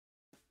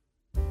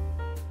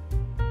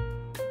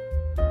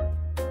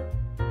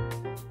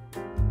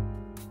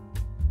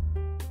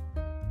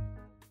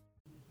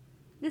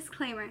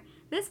Disclaimer: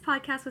 this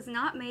podcast was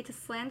not made to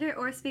slander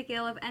or speak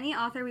ill of any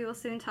author we will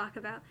soon talk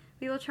about.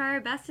 We will try our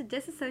best to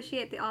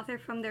disassociate the author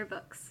from their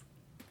books.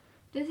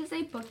 This is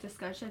a book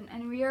discussion,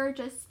 and we are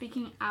just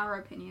speaking our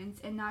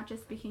opinions and not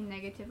just speaking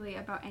negatively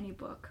about any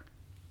book.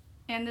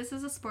 And this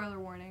is a spoiler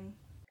warning.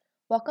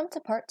 Welcome to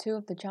part 2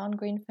 of the John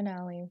Green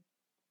finale.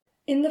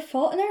 In The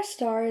Fault in Our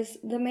Stars,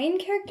 the main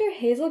character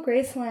Hazel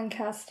Grace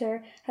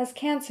Lancaster has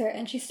cancer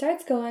and she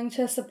starts going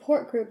to a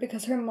support group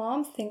because her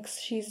mom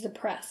thinks she's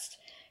depressed.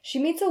 She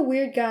meets a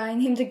weird guy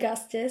named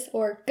Augustus,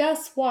 or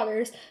Gus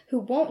Waters, who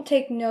won't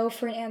take no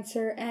for an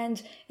answer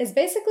and is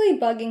basically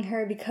bugging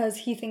her because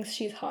he thinks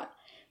she's hot.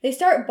 They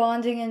start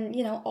bonding and,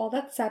 all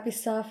that sappy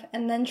stuff,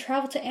 and then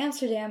travel to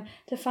Amsterdam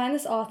to find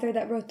this author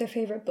that wrote their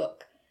favorite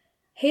book.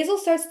 Hazel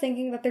starts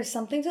thinking that there's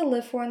something to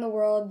live for in the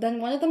world,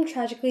 then one of them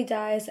tragically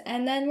dies,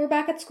 and then we're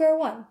back at square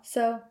one.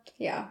 So,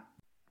 yeah.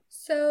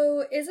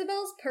 So,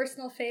 Isabel's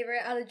personal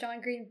favorite out of John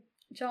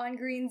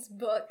Green's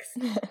books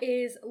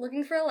is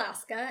Looking for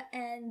Alaska,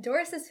 and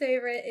Doris's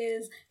favorite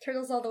is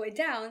Turtles All the Way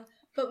Down,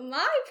 but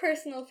my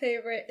personal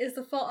favorite is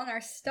The Fault in Our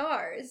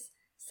Stars.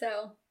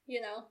 So,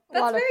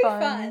 that's very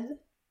fun.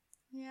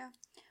 Yeah.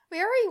 We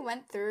already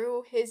went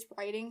through his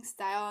writing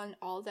style in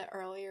all the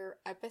earlier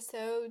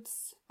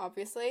episodes,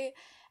 obviously,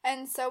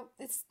 and so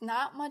it's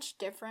not much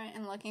different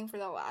in Looking for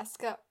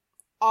Alaska,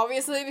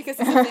 obviously, because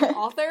it's the same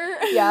author.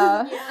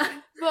 Yeah.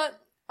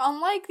 But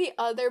unlike the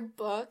other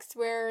books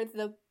where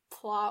the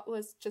plot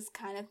was just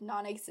kind of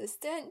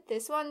non-existent,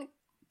 this one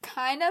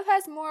kind of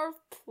has more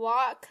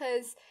plot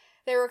because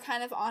they were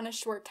kind of on a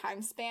short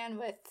time span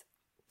with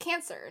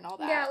cancer and all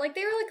that. Yeah,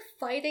 they were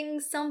fighting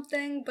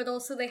something, but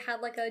also they had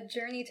a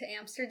journey to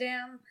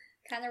Amsterdam,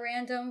 kind of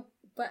random,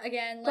 but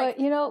again, but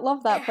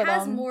love that for them. It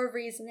has more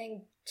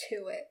reasoning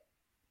to it.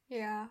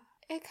 Yeah.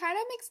 It kind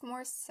of makes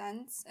more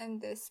sense in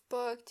this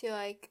book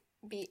to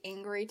be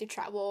angry, to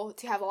travel,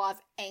 to have a lot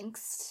of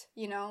angst,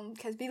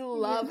 because we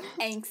love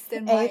angst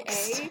in YA.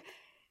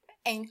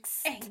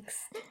 Angst.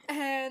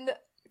 And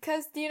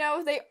because,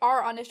 they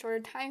are on a shorter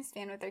time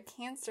span with their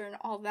cancer and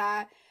all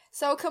that.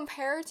 So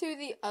compared to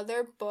the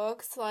other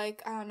books, I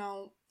don't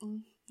know,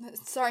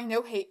 sorry,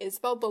 no hate,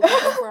 Isabel, but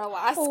Looking for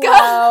Alaska.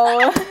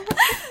 Wow.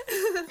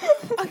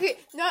 Okay,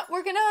 no,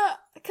 we're gonna,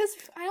 because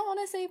I don't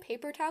want to say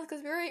Paper Towns,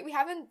 because we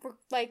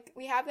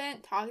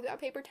haven't talked about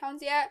Paper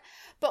Towns yet,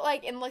 but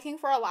in Looking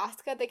for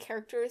Alaska, the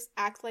characters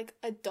act like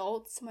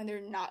adults when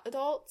they're not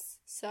adults,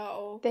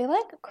 so. They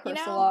curse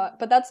a lot,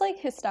 but that's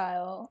his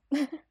style.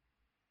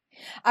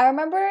 I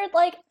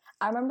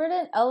remember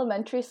in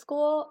elementary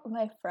school,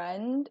 my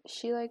friend,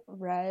 she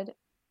read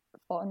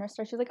Fault in Our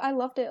Stars. She's I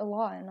loved it a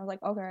lot, and I was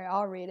okay,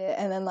 I'll read it.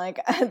 And then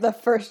the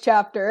first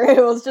chapter,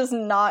 it was just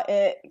not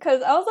it,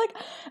 because I was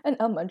an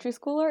elementary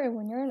schooler, and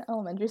when you're in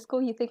elementary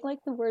school, you think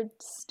the word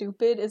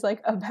stupid is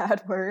a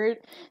bad word.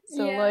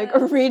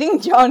 So reading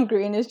John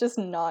Green is just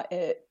not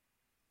it.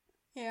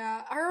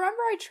 Yeah, I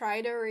remember I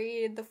tried to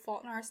read The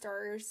Fault in Our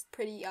Stars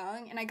pretty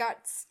young, and I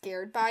got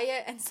scared by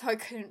it, and so I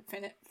couldn't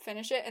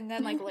finish it, and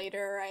then,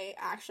 later I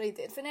actually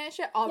did finish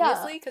it,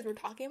 obviously, because we're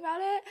talking about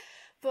it,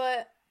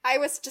 but I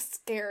was just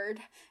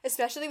scared,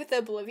 especially with the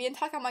Oblivion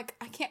talk. I'm I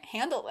can't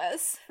handle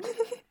this.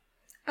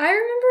 I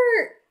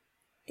remember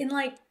in,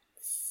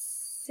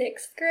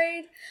 6th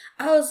grade,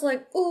 I was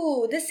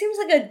ooh, this seems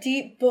like a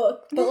deep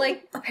book,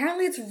 but,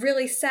 apparently it's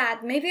really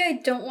sad. Maybe I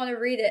don't want to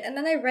read it. And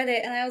then I read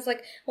it, and I was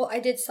well, I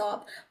did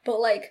sob, but,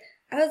 I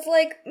was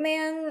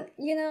man,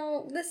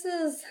 this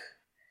is...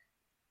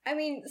 I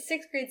mean,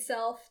 6th grade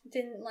self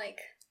didn't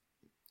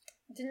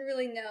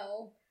really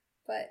know,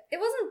 but it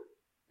wasn't...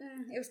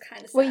 it was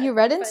kind of sad. Wait, you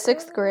read in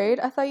 6th grade?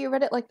 I thought you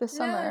read it, this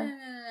summer.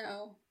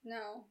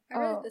 No. I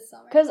read it this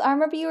summer. Because I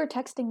remember you were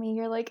texting me,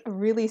 you're,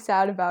 really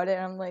sad about it,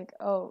 and I'm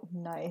oh,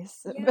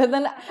 nice. Yeah. But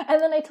then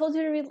I told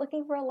you to read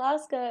Looking for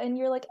Alaska, and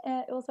you're it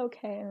was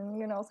okay,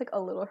 and, I was, a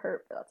little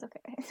hurt, but that's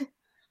okay.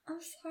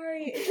 I'm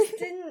sorry, it just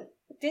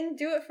didn't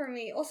do it for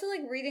me. Also,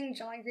 reading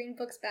John Green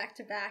books back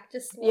to back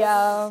just it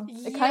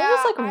kind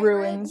of just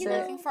ruins it.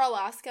 Looking for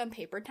Alaska and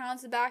Paper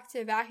Towns back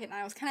to back, and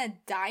I was kind of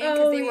dying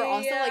because they were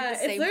also the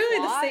same. It's literally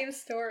plot. The same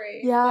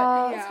story. Yeah,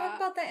 but we'll talk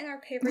about that in our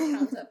Paper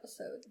Towns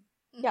episode.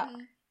 Yeah.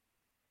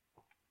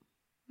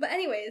 But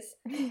anyways,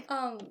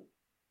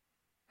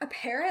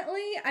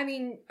 apparently, I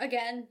mean,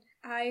 again,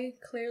 I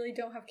clearly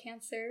don't have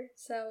cancer,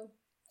 so.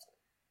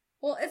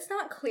 Well, it's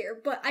not clear,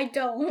 but I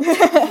don't.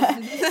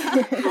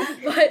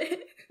 But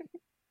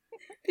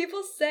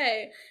people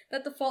say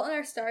that The Fault in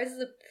Our Stars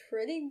is a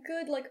pretty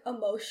good,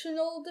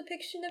 emotional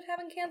depiction of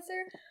having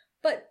cancer.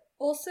 But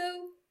also,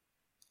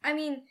 I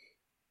mean,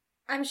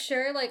 I'm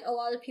sure, a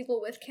lot of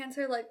people with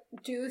cancer,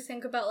 do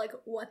think about,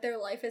 what their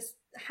life is,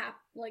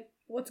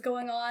 what's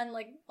going on,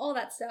 all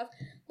that stuff.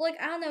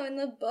 I don't know, in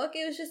the book,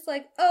 it was just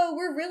oh,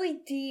 we're really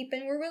deep,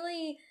 and we're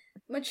really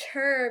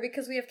mature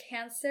because we have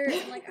cancer,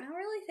 and I don't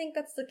really think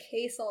that's the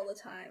case all the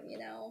time,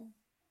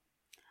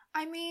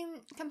 I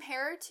mean,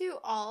 compared to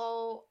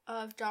all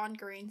of John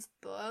Green's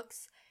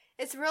books,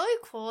 it's really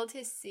cool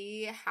to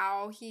see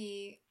how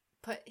he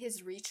put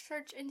his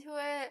research into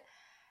it,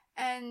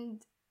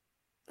 and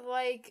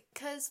like,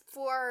 because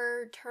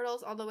for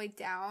Turtles All the Way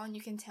Down,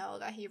 you can tell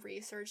that he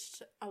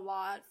researched a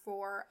lot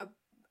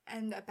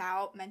and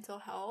about mental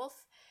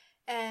health.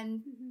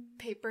 And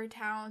Paper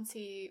Towns,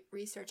 he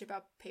researched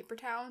about Paper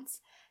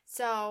Towns.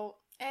 So,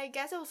 I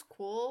guess it was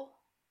cool.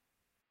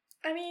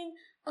 I mean,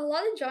 a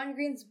lot of John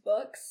Green's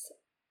books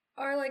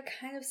are like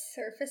kind of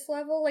surface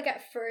level. Like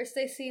at first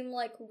they seem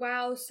like,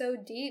 wow, so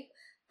deep.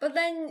 But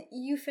then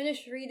you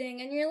finish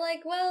reading and you're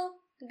like, well,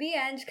 the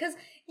end. Because,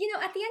 you know,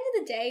 at the end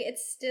of the day,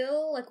 it's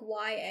still like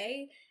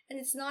YA. And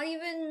it's not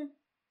even,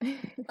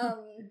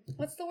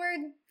 what's the word?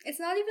 It's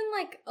not even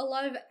like a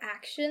lot of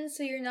action.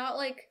 So you're not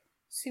like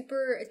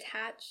super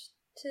attached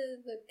to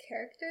the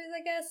characters,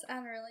 I guess. I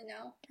don't really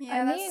know.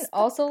 Yeah, I that's mean, the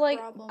also, like,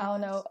 problem I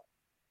don't with- know,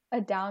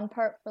 a down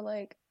part for,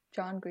 like,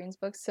 John Green's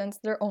books, since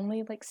they're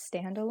only, like,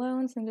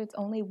 standalones, and it's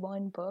only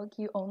one book,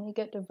 you only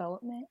get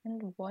development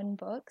in one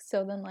book,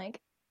 so then,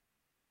 like,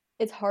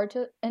 it's hard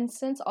to, and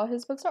since all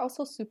his books are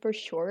also super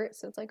short,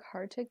 so it's, like,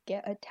 hard to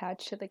get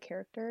attached to the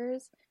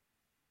characters,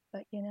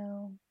 but, you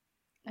know,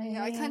 I mean,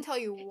 can't tell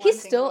you one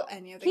he's thing still- about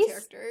any of the he's-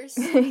 characters.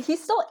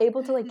 he's still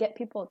able to, like, get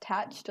people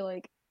attached to,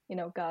 like, you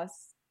know,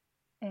 Gus,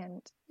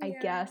 and I Yeah.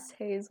 guess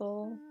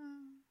Hazel.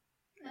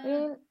 I Uh,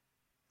 mean,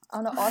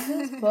 I don't know, all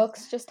his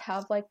books just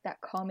have, like,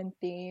 that common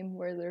theme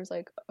where there's,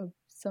 like,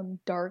 some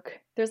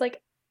dark, there's,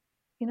 like,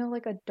 you know,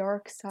 like, a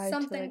dark side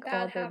something to, like, all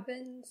bad the,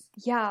 happens.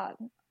 yeah.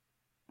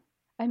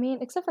 I mean,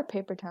 except for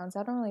Paper Towns,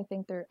 I don't really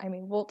think I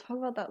mean, we'll talk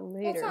about that Well,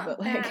 later, it's not but,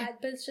 like, bad,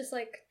 but it's just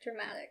like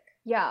dramatic.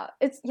 yeah,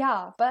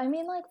 but I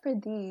mean, like, for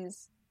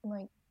these,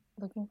 like,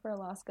 Looking for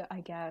Alaska,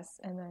 I guess,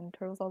 and then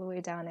Turtles All the Way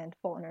Down and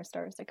Fault in Our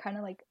Stars, they're kind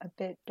of, like, a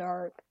bit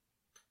dark,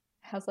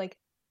 has, like,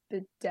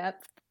 the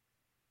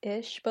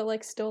depth-ish, but,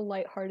 like, still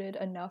lighthearted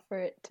enough for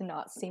it to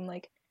not seem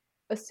like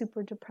a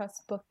super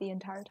depressed book the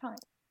entire time,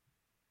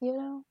 you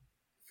know?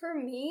 For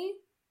me,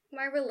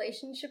 my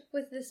relationship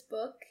with this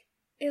book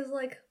is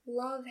like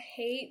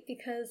love-hate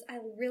because I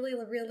really,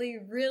 really,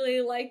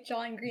 really like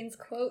John Green's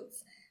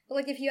quotes. But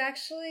like if you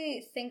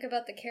actually think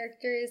about the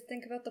characters,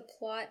 think about the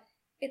plot,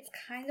 it's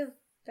kind of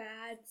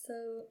bad,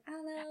 so I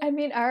don't know. I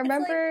mean, I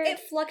remember it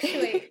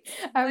fluctuates.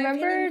 I My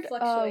opinion remembered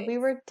fluctuates. we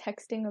were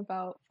texting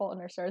about Fault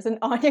in Our Stars, and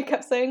Anya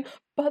kept saying,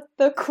 "But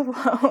the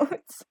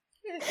quotes."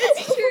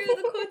 It's true,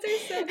 the quotes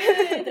are so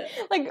good.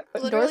 Like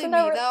Doris Literally and me,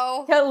 I were,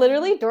 though. yeah,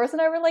 literally Doris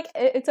and I were like,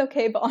 It's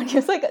okay," but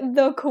Anya's like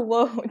the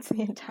quotes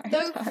the entire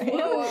The time.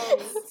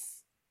 quotes.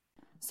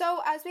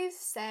 So, as we've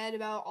said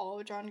about all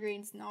of John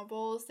Green's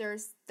novels,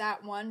 there's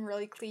that one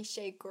really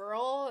cliche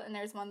girl, and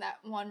there's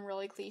one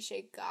really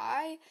cliche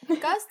guy. Gus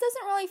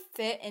doesn't really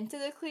fit into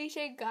the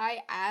cliche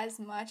guy as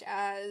much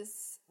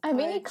as I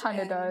mean, he Pudge kind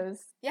of and-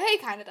 does. Yeah, he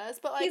kind of does,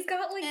 but like He's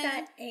got like eh.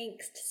 that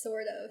angst,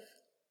 sort of.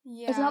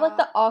 Yeah, It's not like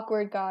the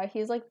awkward guy.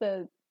 He's like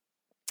the,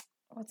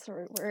 what's the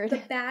right word? The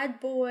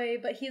bad boy,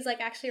 but he's like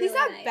actually He's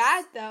really not nice.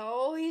 bad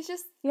though. He's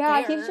just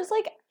Yeah, there. he's just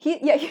like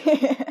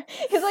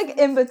he's like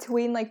in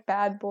between like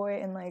bad boy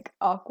and like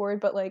awkward,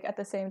 but like at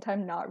the same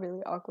time not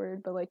really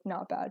awkward, but like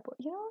not bad boy.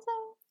 You know what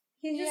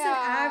He's just Yeah.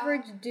 an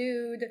average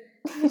dude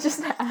I'm saying? He's just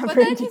the average But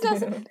then he's dude.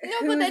 also no, who's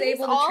but then he's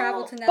able all to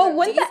travel to But Netherlands.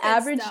 wouldn't the decent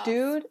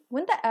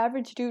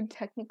average stuff. dude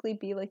technically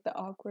be like the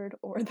awkward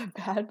or the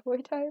bad boy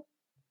type?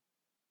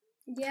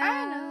 Yeah.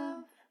 kind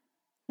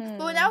of. Hmm.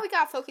 But now we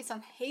gotta focus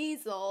on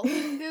Hazel,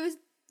 who's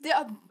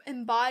the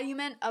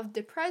embodiment of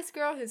depressed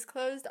girl who's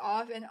closed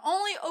off and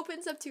only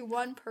opens up to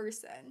one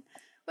person.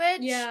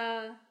 Which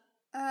Yeah.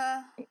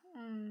 I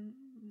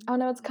don't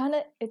know,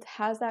 it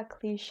has that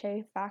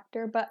cliche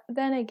factor, but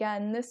then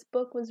again, this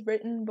book was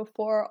written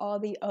before all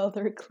the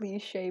other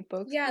cliche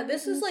books. Yeah, were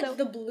this is written, like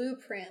so- the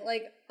blueprint.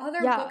 Like other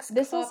Yeah, books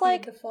this was copied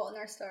like- The Fault in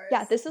Our Stars.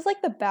 Yeah, this is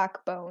like the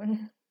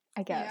backbone,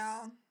 I guess.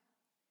 yeah.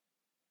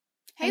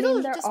 I mean,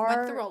 Hazel there just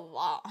went through a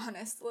lot,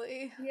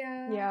 honestly.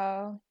 Yeah.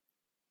 Yeah.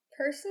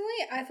 Personally,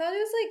 I thought it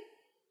was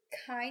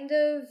like kind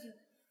of.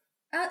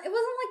 It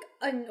wasn't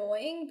like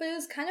annoying, but it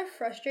was kind of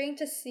frustrating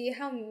to see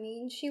how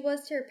mean she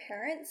was to her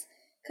parents.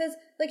 Because,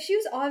 like, she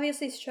was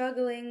obviously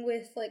struggling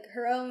with, like,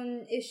 her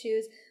own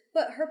issues,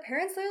 but her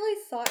parents literally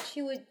thought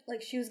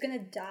she was gonna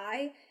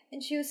die,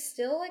 and she was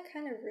still, like,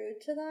 kind of rude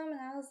to them, and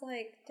I was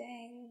like,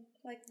 dang,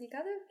 like, you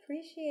gotta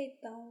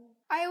appreciate them.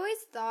 I always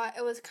thought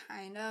it was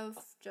kind of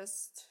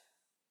just.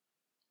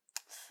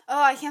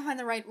 Oh, I can't find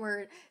the right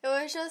word.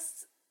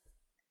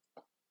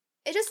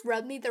 It just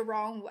rubbed me the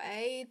wrong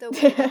way, the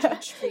way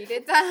that she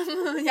treated them.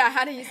 Yeah, I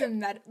had to use a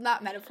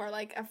not metaphor,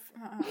 like a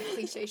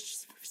cliche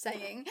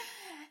saying.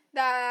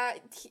 That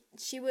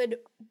she would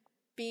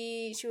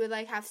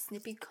like have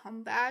snippy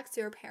comebacks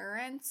to her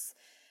parents.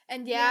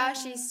 And yeah,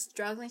 she's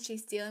struggling,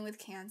 she's dealing with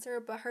cancer,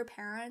 but her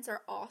parents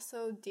are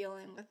also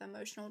dealing with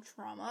emotional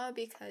trauma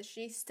because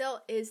she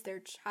still is their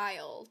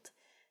child.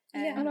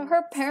 Yeah. I don't know,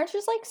 her parents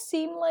just like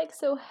seem like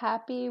so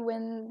happy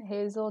when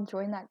Hazel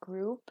joined that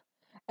group.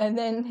 And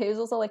then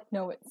Hazel's all like,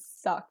 no, it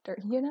sucked, or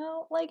you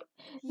know, like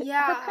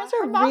Yeah, her parents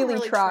are mom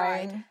really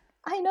trying. tried.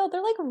 I know,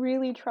 they're like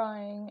really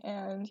trying,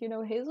 and you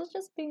know, Hazel's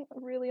just being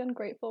really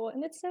ungrateful,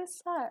 and it's so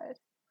sad.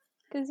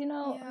 Because, you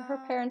know, her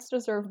Yeah. parents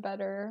deserve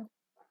better.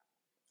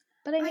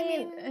 But I I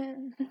mean,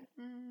 mean,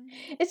 mm,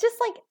 it's just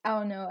like, I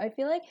don't know. I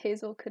feel like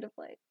Hazel could have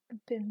like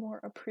been more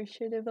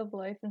appreciative of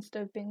life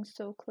instead of being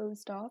so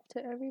closed off to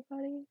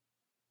everybody.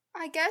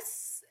 I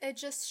guess it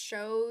just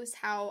shows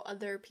how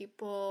other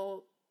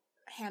people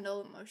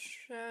handle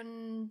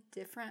emotion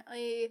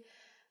differently.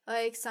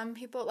 Like some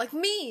people, like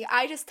me,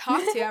 I just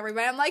talk to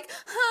everybody. I'm like,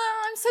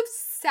 I'm so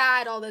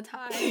sad all the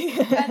time.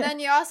 And then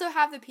you also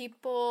have the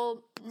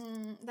people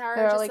that are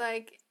They're just like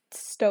like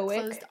stoic.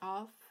 closed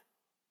off.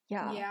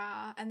 Yeah.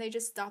 Yeah, and they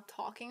just stop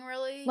talking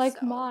really. Like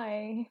so.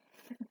 my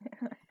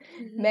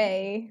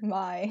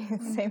my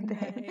same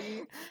thing.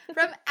 May.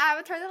 From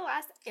Avatar: The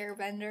Last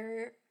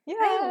Airbender. Yeah.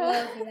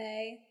 I love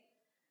May.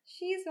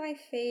 She's my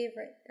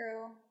favorite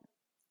girl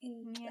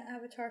in Yeah. the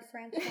Avatar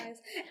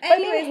franchise. But I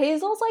mean, Anyways,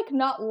 Hazel's like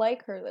not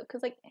like her though,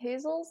 because like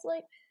Hazel's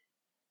like,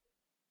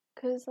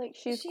 because like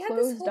she's she had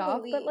this closed whole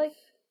off, but like belief.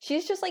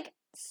 she's just like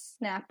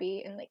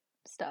snappy and like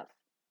stuff.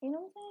 You know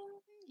what I'm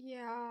saying?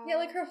 Yeah. Yeah,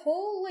 like her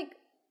whole like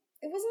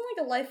it wasn't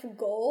like a life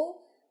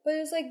goal, but it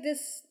was like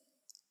this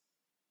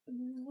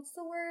what's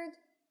the word?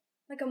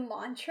 Like a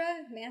mantra?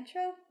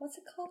 What's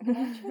it called?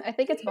 Mantra? I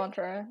think it's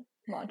mantra.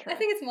 I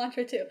think it's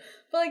mantra too.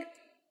 But like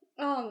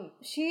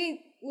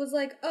she was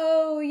like,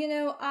 "Oh, you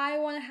know, I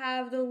want to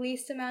have the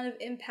least amount of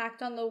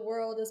impact on the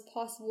world as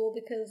possible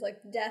because like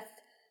death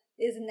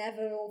is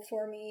inevitable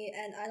for me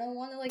and I don't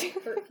want to like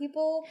hurt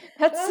people."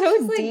 That's But I was so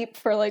just like, deep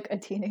for like a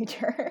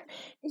teenager.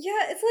 yeah,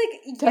 it's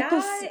like Death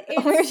yeah,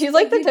 oh my gosh, it's she's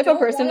like the you type of don't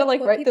person to wanna like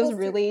put write those people through-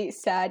 really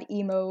sad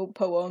emo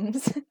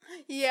poems.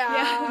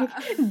 Yeah.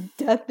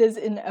 Death is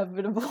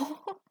inevitable.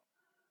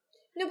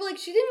 No, but like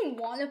she didn't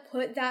want to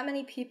put that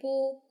many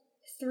people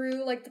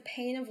through like the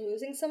pain of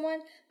losing someone,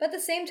 but at the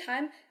same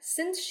time,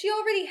 since she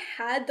already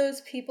had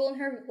those people in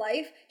her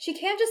life, she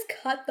can't just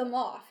cut them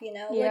off, you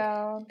know?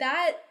 Yeah.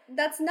 Like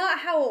that's not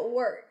how it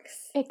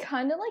works. It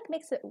kind of like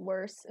makes it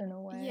worse in a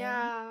way.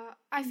 Yeah.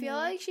 I feel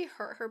Mhm. like she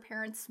hurt her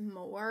parents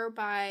more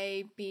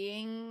by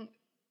being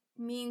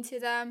mean to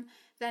them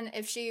than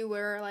if she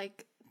were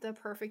like the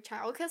perfect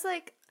child. Because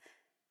like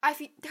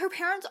her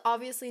parents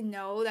obviously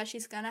know that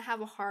she's gonna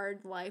have a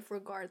hard life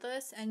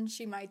regardless, and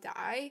she might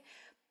die.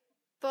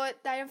 But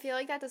I feel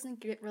like that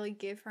doesn't really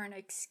give her an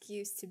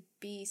excuse to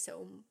be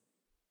so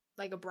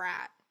like a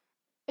brat.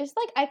 It's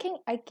like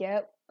I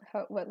get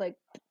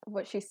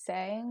what she's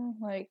saying,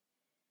 like,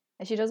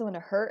 and she doesn't want to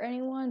hurt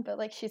anyone, but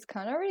like she's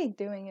kind of already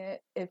doing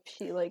it if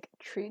she like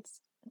treats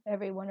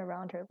everyone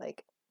around her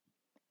like,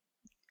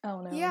 I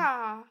don't know.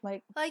 Yeah.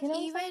 Like Like you know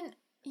what I'm saying?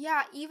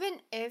 even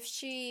if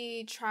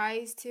she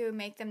tries to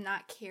make them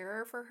not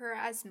care for her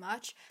as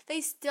much, they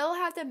still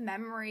have the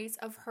memories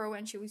of her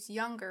when she was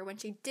younger, when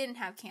she didn't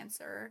have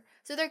cancer.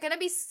 So they're gonna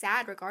be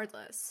sad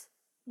regardless.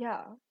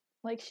 Yeah.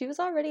 Like she was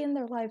already in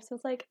their life, so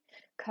it's like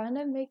kind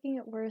of making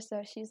it worse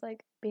that she's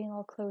like being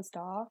all closed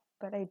off,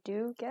 but I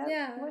do get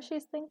Yeah. what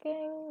she's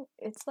thinking.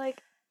 It's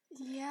like,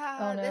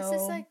 Yeah, oh this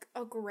is no. like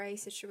a gray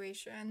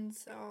situation,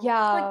 so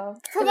Yeah.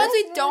 for once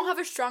we don't have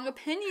a strong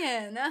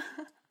opinion.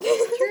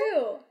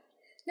 True.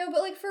 No,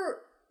 but like for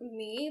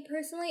me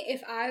personally,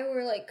 if I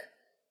were like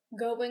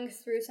going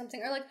through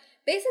something or like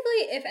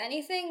basically if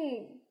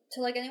anything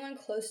to like anyone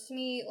close to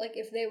me, like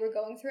if they were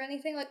going through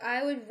anything, like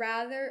I would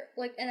rather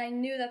like and I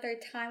knew that their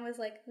time was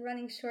like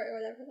running short or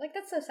whatever. Like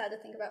that's so sad to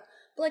think about.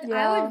 But like I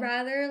Yeah. would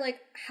rather like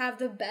have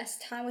the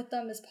best time with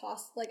them as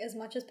possible, like as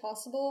much as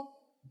possible.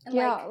 And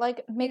Yeah,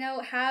 like you make know,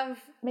 have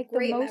make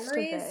great the most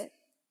memories of it.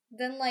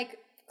 than like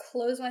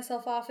close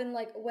myself off and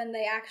like when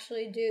they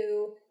actually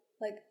do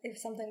like if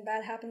something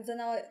bad happens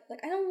then I'll like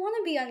I don't want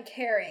to be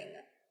uncaring.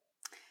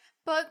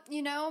 But,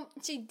 you know,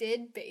 she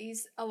did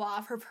base a lot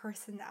of her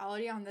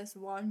personality on this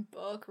one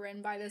book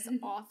written by this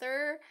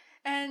author.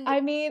 And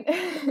I mean,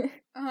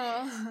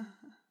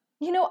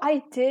 you know,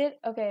 I did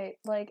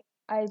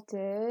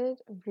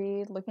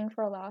read Looking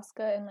for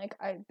Alaska, and like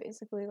I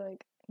basically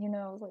like, you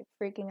know, was like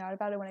freaking out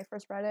about it when I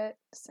first read it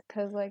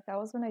because like that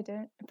was when I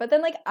didn't. But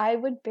then like I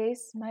would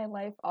base my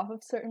life off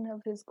of certain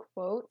of his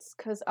quotes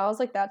because I was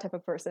like that type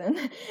of person.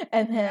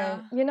 And then, Yeah.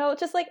 you know,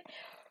 just like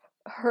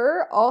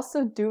her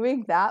also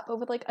doing that but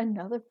with like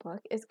another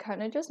book is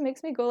kind of just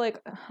makes me go like,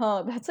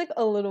 huh, that's like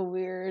a little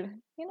weird,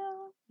 you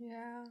know?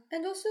 Yeah.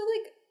 And also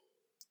like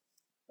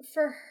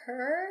for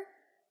her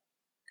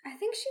I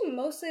think she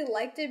mostly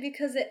liked it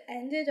because it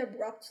ended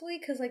abruptly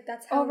because like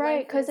that's how Oh right,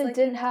 life because is, it like,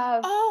 didn't you know?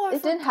 have Oh, I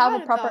it didn't have a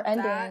forgot proper about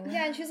that. ending.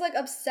 Yeah, and she's like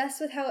obsessed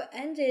with how it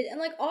ended and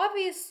like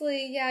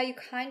obviously yeah you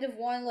kind of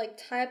want to like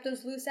tie up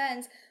those loose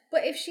ends,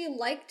 but if she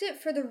liked it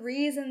for the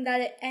reason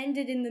that it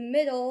ended in the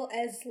middle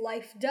as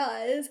life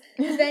does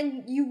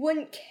then you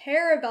wouldn't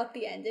care about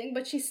the ending,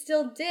 but she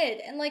still did.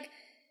 And like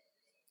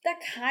that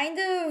kind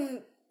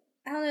of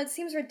I don't know, it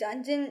seems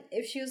redundant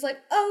if she was like,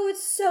 oh,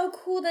 it's so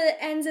cool that it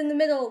ends in the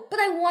middle, but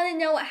I want to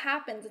know what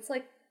happens. It's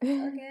like,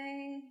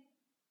 okay.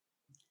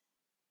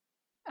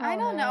 I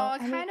don't know.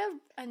 It I mean, kind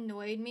of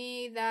annoyed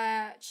me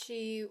that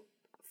she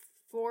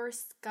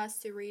forced Gus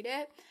to read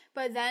it,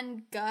 but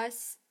then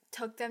Gus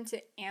took them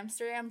to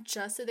Amsterdam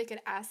just so they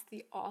could ask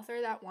the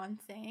author that one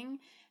thing.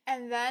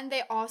 And then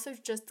they also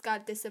just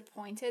got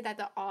disappointed that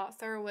the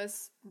author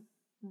was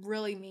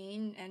really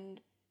mean and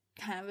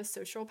kind of a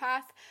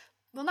sociopath.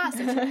 Well, not a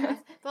sociopath,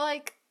 but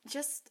like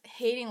just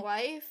hating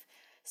life.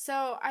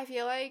 So I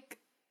feel like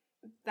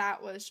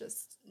that was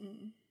just...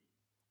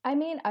 I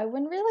mean, I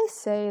wouldn't really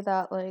say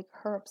that like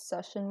her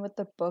obsession with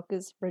the book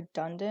is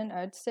redundant.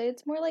 I'd say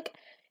it's more like,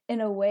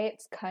 in a way,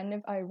 it's kind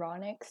of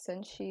ironic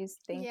since she's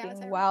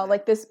thinking, wow,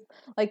 like this,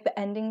 like the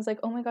ending's like,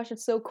 oh my gosh,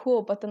 it's so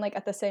cool, but then like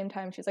at the same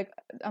time, she's like,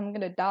 I'm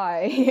gonna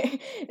die.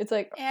 It's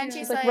like, and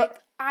she's like,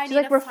 I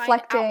need to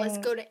find out. Let's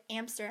go to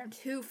Amsterdam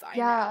to find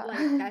out. Like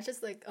that's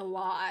just like a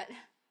lot.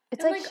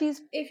 It's like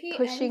she's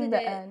pushing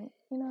the end,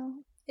 you know.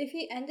 If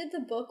he ended the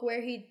book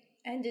where he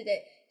ended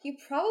it, he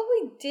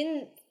probably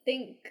didn't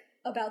think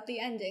about the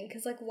ending,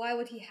 because like why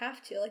would he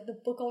have to? Like the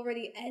book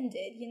already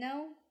ended, you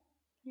know?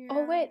 Yeah.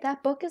 Oh wait,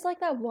 that book is like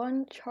that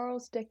one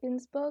Charles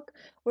Dickens book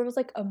where it was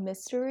like a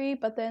mystery,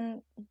 but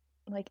then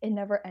like it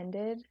never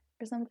ended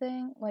or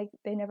something. Like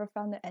they never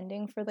found the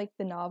ending for like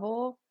the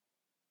novel,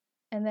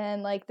 and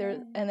then like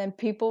and then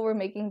people were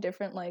making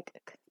different like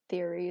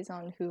theories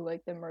on who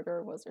like the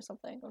murderer was or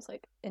something. It was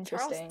like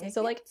interesting.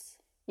 So like,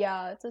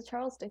 yeah, it's a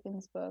Charles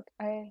Dickens book.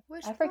 I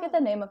forget the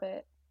name of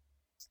it.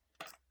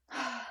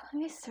 Let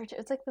me search it.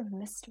 It's like the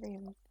mystery.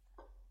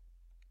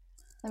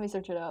 Let me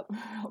search it up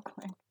real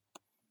quick.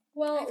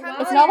 Well,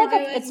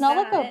 it's not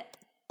like a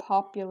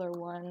popular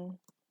one.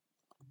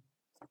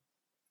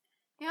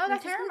 You know,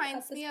 that kind of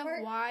reminds me of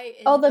why.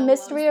 The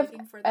Mystery of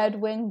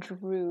Edwin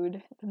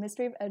Drood. The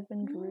Mystery of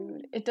Edwin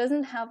Drood. It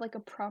doesn't have like a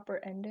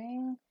proper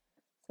ending,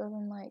 so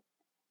then like.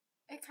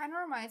 It kind of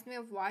reminds me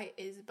of why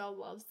Isabel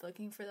loves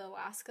Looking for the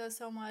Alaska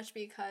so much,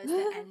 because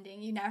the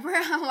ending, you never,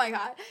 oh my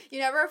god, you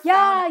never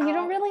found out. You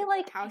don't really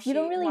like, you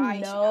don't really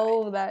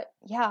know that,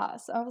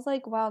 so I was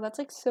like, wow, that's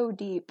like so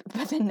deep,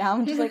 but then now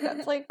I'm just like,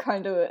 that's like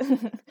kind of,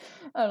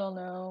 I don't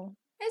know.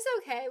 It's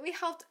okay, we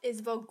helped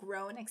Isabel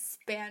grow and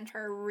expand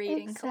her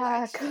reading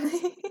collection.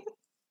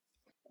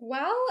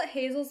 While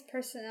Hazel's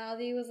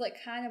personality was like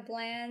kind of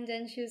bland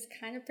and she was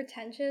kind of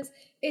pretentious,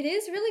 it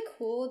is really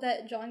cool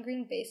that John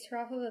Green based her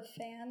off of a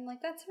fan. Like,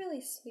 that's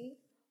really sweet.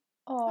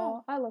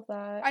 Oh, I love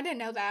that. I didn't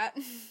know that.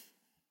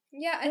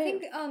 Yeah, I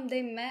think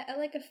they met at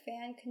like a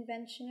fan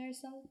convention or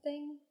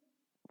something.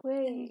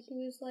 Wait. And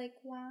he was like,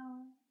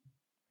 wow.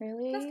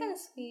 Really? That's kind of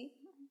sweet.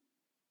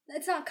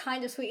 It's not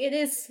kind of sweet, it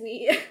is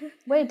sweet.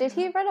 Wait, did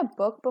he write a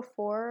book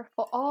before?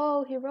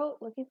 Oh, he wrote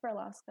Looking for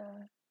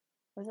Alaska.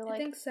 Was it like I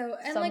think so.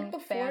 And some like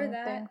before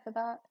that, thing for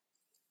that?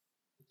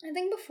 I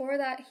think before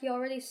that he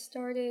already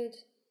started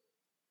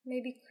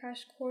maybe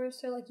Crash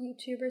Course or like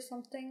YouTube or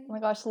something. Oh my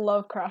gosh,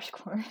 love Crash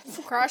Course.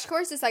 Crash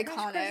Course is iconic.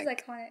 Crash Course is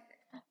iconic.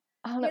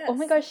 I don't know. Yes. Oh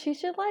my gosh, she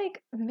should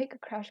like make a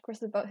Crash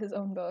Course about his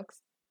own books.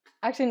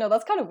 Actually, no,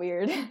 that's kind of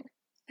weird.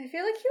 I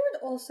feel like he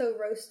would also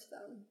roast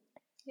them.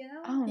 You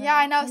know? I yeah,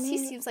 I know. He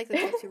seems like the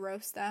type to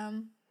roast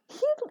them.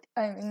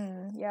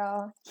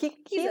 Yeah. He's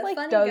a like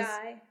funny does.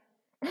 Guy.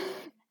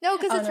 No,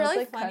 because it's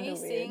really funny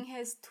seeing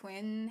his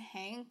twin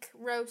Hank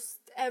roast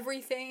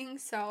everything.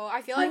 So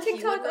I feel like on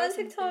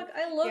TikTok.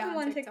 I love him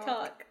on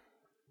TikTok.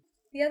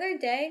 The other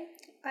day,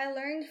 I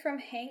learned from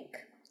Hank.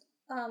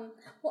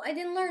 Well, I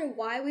didn't learn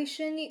why we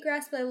shouldn't eat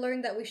grass, but I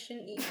learned that we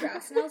shouldn't eat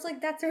grass, and I was like,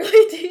 "That's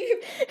really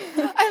deep."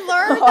 I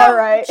learned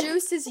that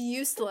juice is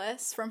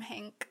useless from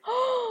Hank.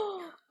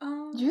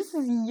 Juice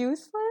is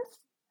useless?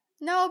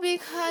 No,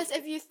 because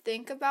if you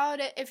think about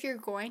it, if you're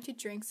going to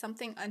drink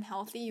something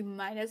unhealthy, you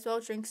might as well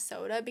drink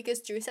soda,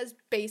 because juice has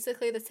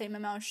basically the same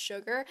amount of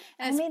sugar.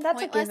 And it's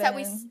pointless that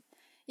we...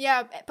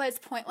 Yeah, but it's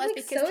pointless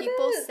because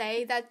people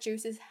say that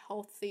juice is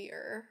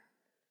healthier.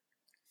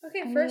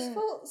 Okay, first of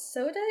all,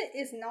 soda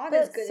is not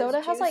as good soda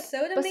as has juice. Like,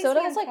 soda but makes soda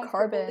me has like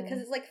carbon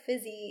because it's like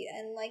fizzy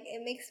and like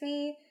it makes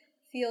me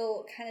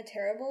feel kind of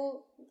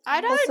terrible.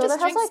 I'd rather just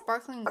drink like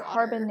sparkling water.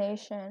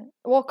 Carbonation.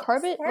 Well,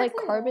 carbonated.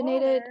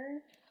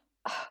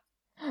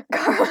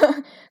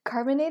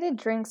 Carbonated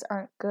drinks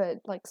aren't good.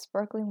 Like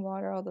sparkling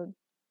water, all the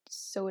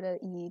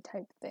soda-y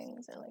type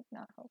things are like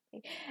not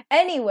healthy.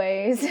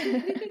 Anyways,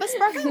 but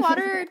sparkling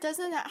water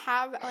doesn't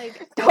have like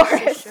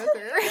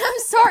sugar. I'm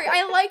sorry,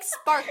 I like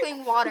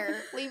sparkling water.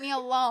 Leave me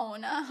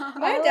alone.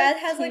 My dad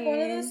has like one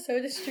of those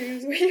soda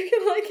streams where you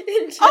can like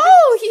inject.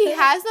 Oh, he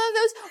has one of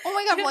those. Oh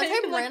my god! One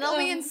time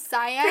randomly in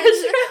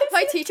science,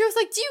 my teacher was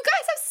like, "Do you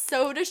guys have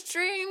soda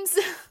streams?"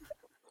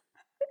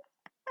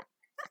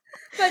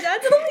 My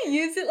dad's only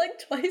used it like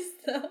twice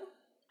though.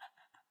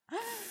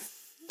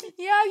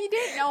 Yeah, you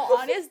didn't know,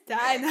 Anya's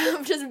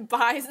dad just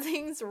buys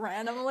things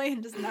randomly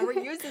and just never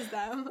uses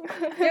them.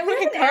 Yeah, we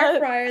have an air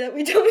fryer that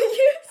we don't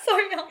use.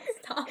 Sorry, I'll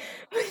stop.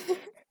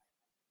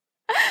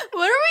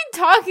 What are we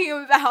talking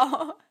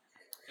about?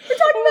 We're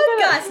talking about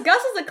Gus.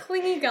 Gus is a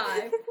clingy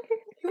guy.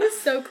 He was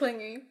so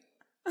clingy.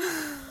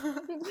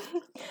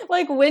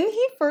 Like when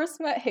he first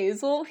met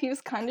Hazel, he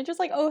was kind of just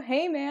like, oh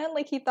hey man,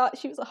 like he thought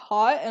she was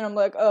hot, and I'm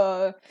like,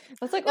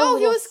 that's like, no,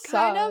 he was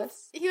kind of,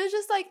 he was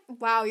just like,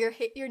 wow, your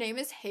name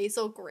is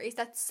Hazel Grace,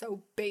 that's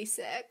so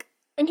basic.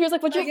 And he was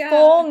like, what's your Yeah.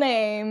 full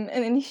name?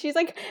 And then she's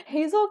like,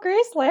 Hazel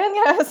Grace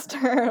Lancaster.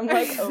 I'm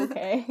like,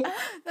 okay.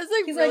 That's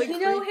like He's really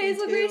like,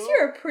 Hazel creepy, Grace, too.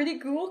 you're a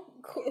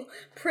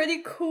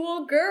pretty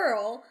cool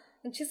girl.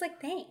 And she's like,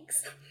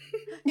 thanks.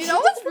 You know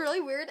what's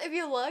really weird? If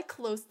you look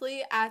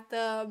closely at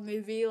the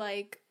movie,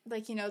 like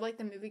you know, like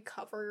the movie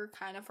cover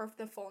kind of for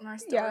The Fault in Our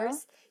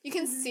Stars, you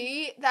can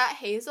see that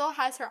Hazel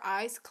has her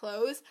eyes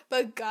closed,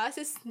 but Gus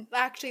is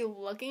actually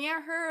looking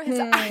at her. His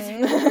eyes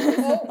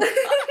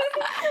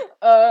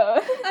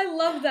are I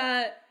love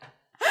that.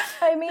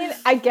 I mean,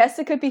 I guess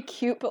it could be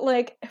cute, but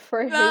like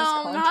for his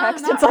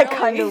context, not it's like really.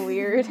 kind of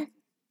weird.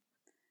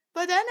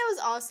 But then it was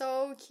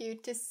also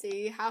cute to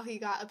see how he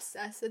got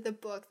obsessed with the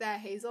book that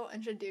Hazel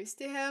introduced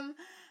to him.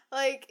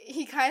 Like,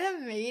 he kind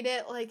of made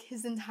it, like,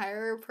 his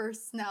entire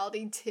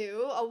personality,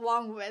 too,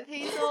 along with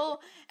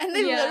Hazel. And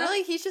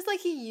they he's just,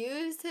 like, he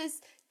used his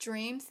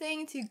dream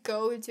thing to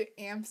go to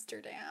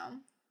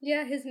Amsterdam.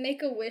 Yeah, his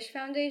Make-A-Wish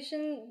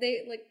Foundation,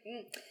 they, like,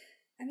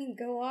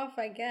 go off,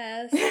 I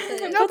guess.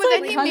 No, but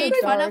then he made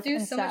fun of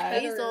so much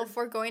Hazel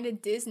for going to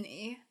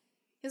Disney.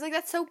 He was like,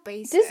 that's so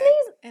basic.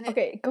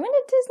 Okay, going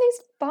to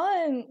Disney's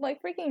fun.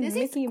 Like, freaking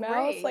Disney's Mickey Mouse,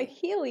 great. like,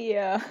 hell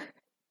yeah.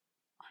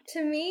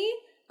 To me,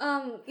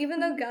 even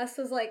though Gus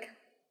was, like,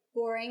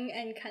 boring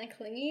and kind of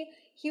clingy,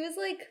 he was,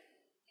 like,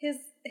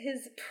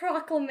 his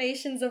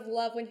proclamations of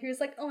love when he was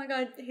like, oh my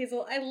god,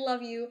 Hazel, I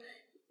love you.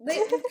 They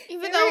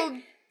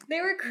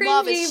were cringy,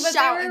 love is but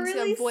shout they were into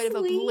really the void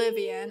of sweet.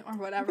 oblivion, or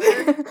whatever.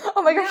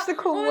 Oh my gosh, the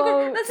quote. Oh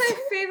my god, that's my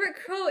favorite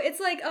quote. It's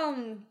like,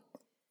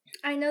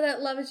 I know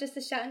that love is just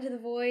a shout into the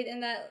void,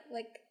 and that,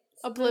 like,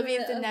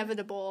 Oblivion's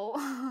inevitable.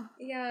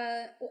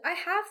 Yeah, well, I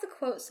have the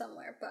quote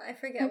somewhere, but I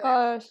forget Oh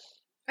where. my gosh.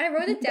 I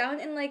wrote it down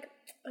in, like,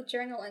 a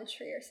journal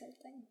entry or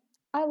something.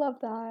 I love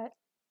that.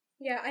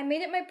 Yeah, I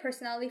made it my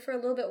personality for a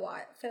little bit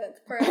while.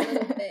 For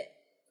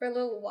a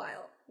little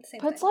while. At the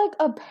same But it's time. like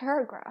a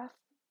paragraph.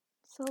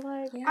 So,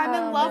 like, Yeah. I'm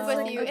in love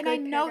no. with you, A and I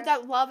good know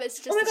paragraph. that love is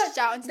just Oh my a God,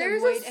 shout into the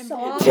there's void. a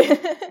song.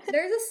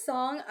 There's a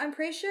song, I'm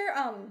pretty sure,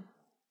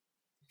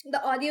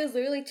 the audio is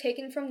literally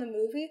taken from the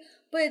movie,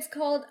 but it's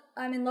called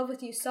I'm in Love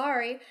with You,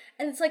 Sorry.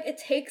 And it's like, it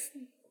takes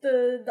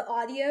the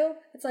audio.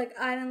 It's like,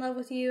 I'm in love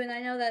with you, and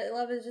I know that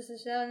love is just a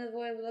shout in the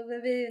void, blah, blah,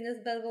 blah, and this,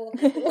 blah, blah,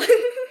 blah.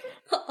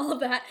 All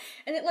that.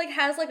 And it, like,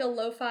 has, like, a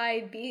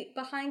lo-fi beat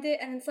behind it,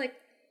 and it's, like,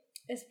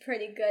 it's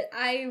pretty good.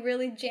 I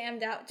really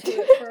jammed out to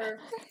it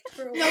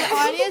for a No,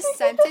 while. Anya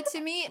sent it to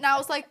me, and I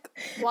was like,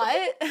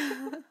 what?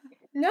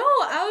 No,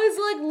 I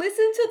was like,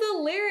 listen to the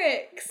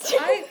lyrics.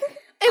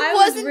 It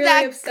was wasn't really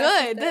that obsessed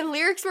with good. The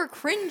lyrics were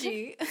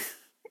cringy.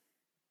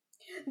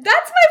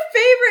 That's my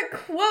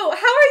favorite quote.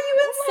 How are you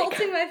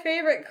insulting my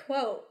favorite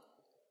quote?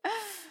 Out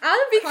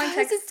of Because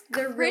context, it's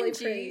they're really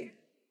cringy.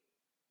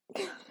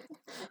 pretty.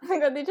 oh my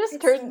god, they just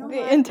It's turned not,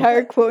 the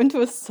entire quote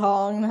into a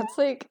song. That's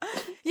like,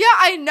 Yeah,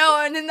 I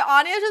know. And then the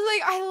audience was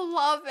like, I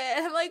love it.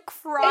 And I'm like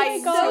crying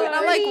It's to so it. And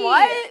I'm like, pretty.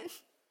 what?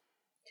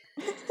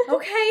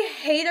 Okay,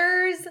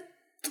 haters.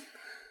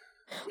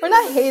 we're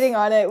not hating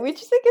on it. We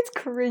just think it's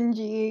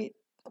cringy.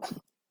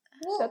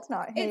 Well, That's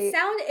not hate.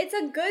 it's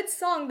a good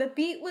song. The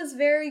beat was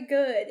very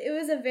good. It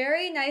was a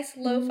very nice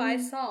lo-fi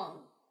song.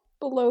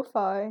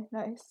 Lo-fi,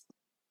 nice.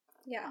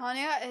 Yeah.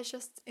 Anya is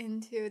just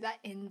into that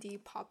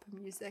indie pop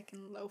music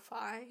and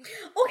lo-fi.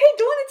 Okay,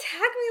 don't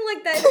attack me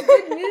like that. It's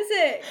good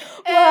music.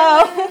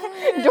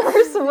 Wow.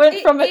 Doris went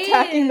It from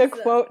attacking the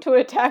is. quote to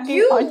attacking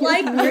You Anya's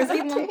like music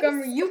Ricky taste.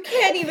 Montgomery. You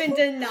can't even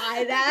deny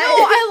No,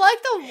 that. I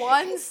like the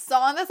one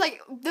song that's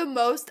like the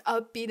most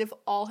upbeat of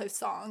all his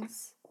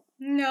songs.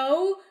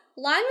 No,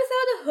 Line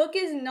Without a Hook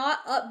is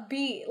not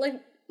upbeat. Like,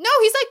 No,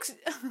 he's like,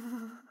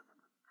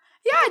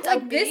 yeah, it's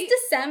like upbeat. this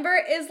December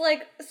is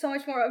like so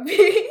much more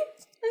upbeat.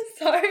 I'm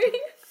sorry.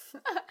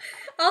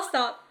 I'll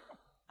stop.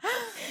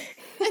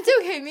 It's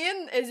okay. Me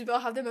and Isabel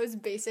have the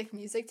most basic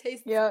music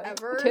taste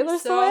ever. Taylor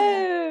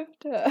so.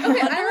 Swift. Okay, I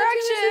like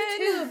Taylor Swift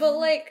too, but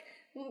like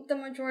the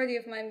majority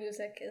of my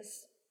music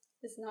is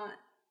not.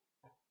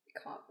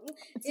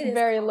 It's It is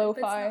very calm, but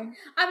it's lo-fi.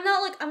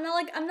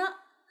 not.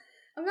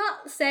 I'm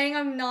not saying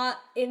I'm not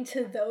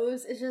into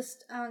those. It's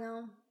just I don't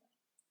know.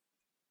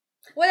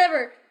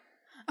 Whatever.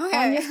 Okay.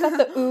 Anya's got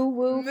the ooh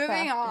woo Moving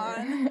factor.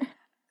 on.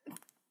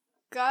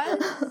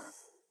 Gus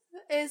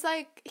is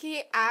like,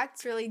 he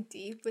acts really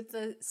deep with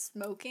the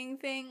smoking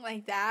thing,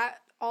 like that,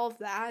 all of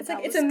that. It's that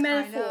like, it's was a kind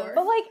metaphor.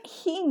 But like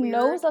he Weird.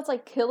 knows that's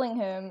like killing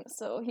him,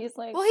 so he's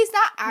like, Well, he's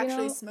not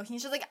actually know? smoking.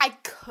 He's just like, I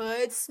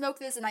could smoke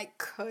this and I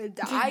could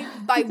die,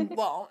 but I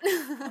won't.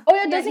 oh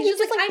yeah, doesn't he's he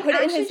just like I'm put it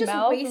in actually his just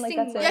mouth and like wasting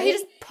that's money. it? Yeah, he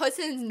just puts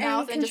it in his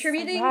mouth and and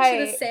contributing just, to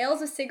the Right.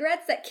 sales of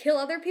cigarettes that kill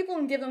other people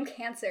and give them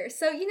cancer.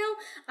 So, you know,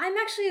 I'm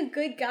actually a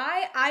good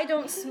guy. I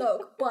don't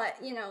smoke, but,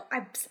 you know,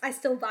 I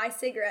still buy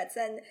cigarettes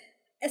and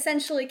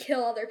essentially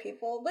kill other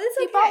people. But it's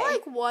He okay. bought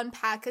like one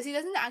pack because he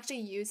doesn't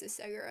actually use his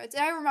cigarettes.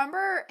 And I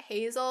remember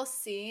Hazel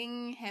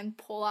seeing him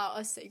pull out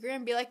a cigarette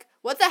and be like,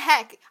 "What the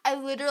heck? I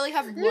literally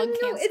have no, lung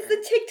no, cancer." it's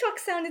the TikTok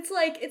sound. It's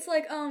like,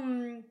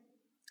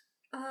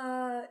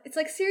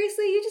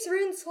 seriously, you just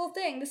ruined this whole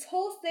thing. This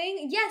whole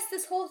thing? Yes,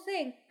 this whole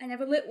thing. I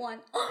never lit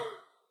one.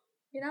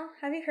 You know?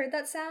 Have you heard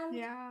that sound?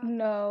 Yeah.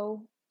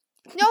 No.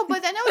 No,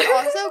 but then it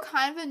was also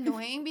kind of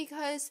annoying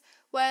because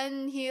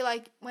when it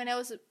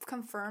was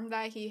confirmed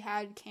that he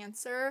had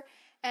cancer,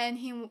 and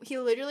he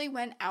literally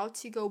went out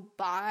to go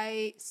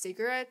buy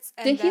cigarettes,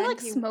 and Did he then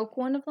like smoke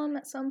one of them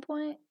at some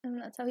point,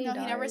 and that's how he no,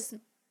 died? he never.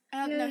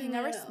 No, he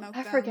never No. smoked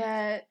I them.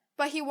 forget.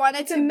 But he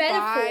wanted It's a to metaphor.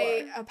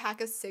 buy a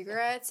pack of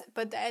cigarettes,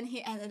 but then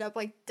he ended up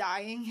like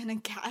dying in a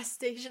gas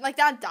station. Like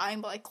not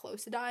dying, but like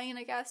close to dying in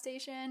a gas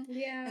station.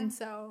 Yeah. And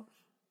so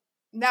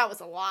that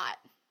was a lot.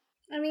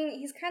 I mean,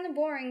 he's kind of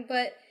boring,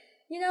 but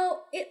you know,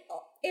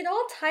 it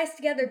all ties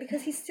together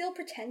because he's still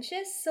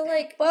pretentious. So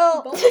like,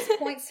 Well, bonus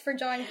points for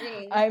John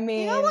Green. I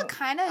mean, You know what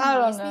kind of I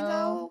don't annoys me know.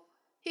 though?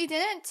 He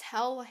didn't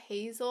tell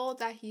Hazel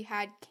that he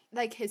had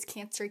like his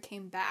cancer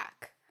came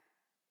back.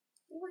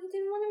 Well, he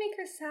didn't want to make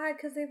her sad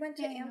because they went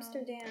to I know.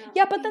 Amsterdam.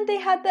 Yeah, but then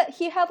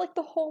he had like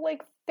the whole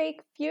like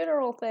fake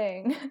funeral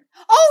thing.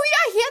 Oh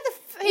yeah, he had the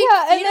fake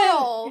Yeah,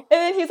 funeral. and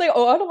then he's like,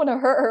 "Oh, I don't want to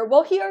hurt her."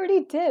 Well, he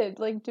already did,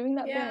 like doing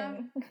that Yeah.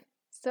 thing.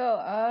 So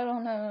I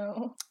don't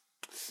know.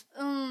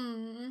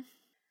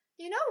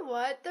 You know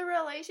what? The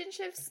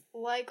relationships,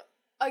 like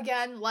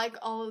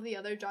all of the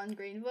other John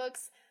Green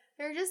books,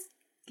 they're just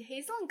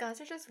Hazel and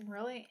Gus are just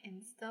really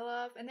insta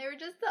love, and they were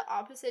just the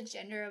opposite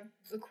gender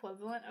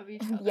equivalent of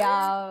each other.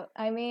 Yeah,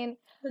 I mean,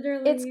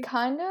 Literally. it's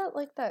kind of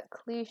like that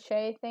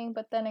cliche thing,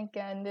 but then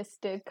again, this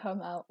did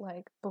come out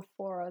like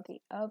before the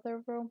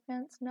other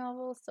romance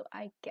novels, so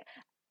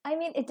I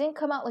mean, it didn't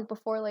come out like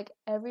before like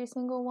every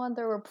single one.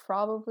 There were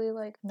probably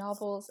like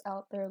novels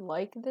out there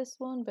like this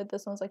one, but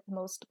this one's like the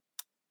most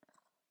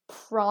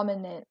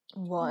prominent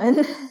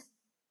one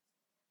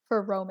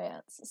for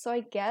romance. So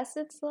I guess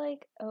it's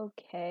like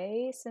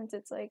okay, since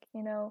it's like,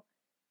 you know,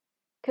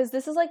 because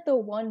this is like the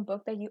one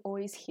book that you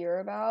always hear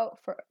about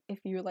for if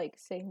you like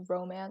say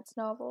romance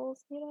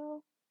novels, you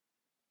know.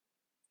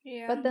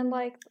 Yeah. But then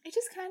like it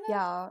just kind of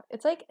yeah,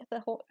 it's like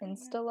the whole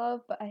insta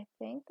love, but I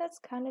think that's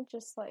kind of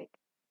just like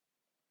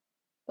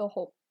the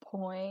whole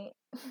point,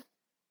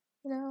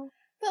 you know.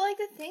 But like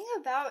the thing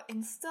about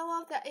insta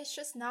love that it's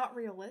just not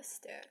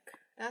realistic.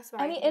 That's why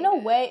I mean, hate in a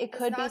it. way, it It's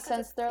could not be 'cause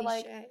since it's they're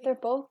like cliche. they're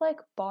both like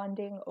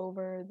bonding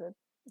over the,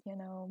 you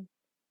know,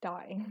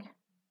 dying.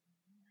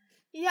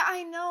 Yeah,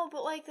 I know,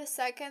 but like the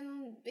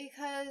second,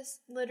 because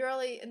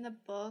literally in the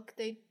book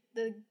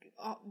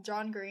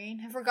John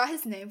Green, I forgot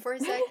his name for a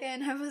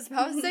second. I was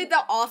about to say the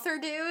author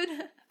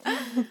dude,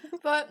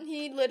 but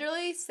he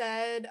literally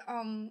said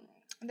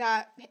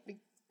that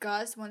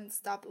Gus wouldn't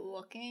stop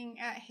looking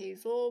at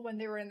Hazel when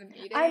they were in the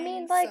meeting. I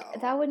mean, like so-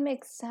 that would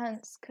make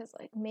sense because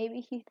like maybe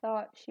he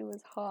thought she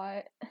was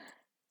hot.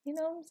 You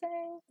know what I'm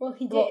saying? Well,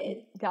 he Well,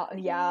 did.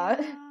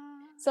 yeah.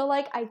 So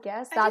like I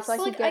guess that's why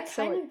he like, I gets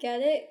kind so of get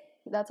it.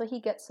 that's why he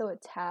gets so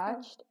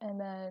attached, and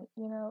then,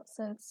 you know,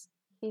 since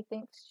he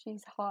thinks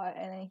she's hot,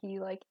 and then he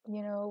like,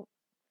 you know,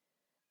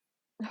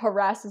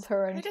 harasses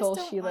her I just until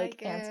don't she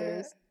like like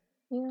answers. it.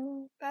 You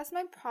know? That's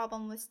my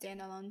problem with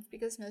standalones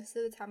because most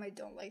of the time I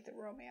don't like the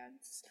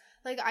romance.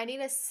 Like I need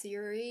a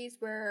series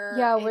where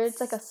Yeah, where it's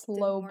like a been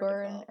slow more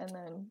burn developed. and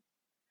then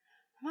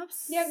I'm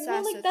obsessed Yeah,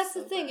 well, like with that's the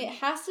slow thing. burn. It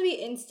has to be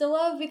insta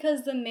love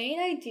because the main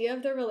idea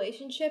of the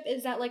relationship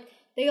is that like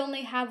they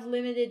only have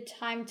limited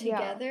time Yeah.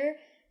 together,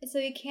 and so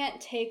you can't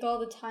take all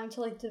the time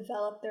to like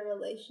develop their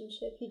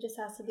relationship. He just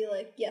has to be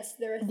like, yes,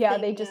 they're a yeah,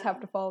 thing they just now.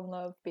 have to fall in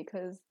love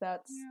because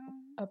that's Yeah.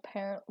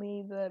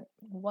 apparently the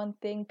one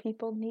thing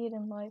people need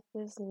in life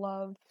is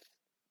love.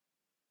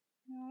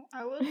 No,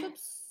 I was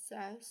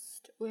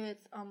obsessed with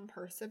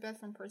Percabeth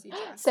from Percy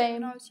Jackson Same.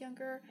 when I was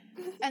younger.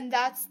 And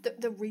that's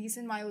the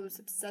reason why I was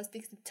obsessed,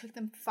 because it took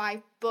them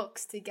 5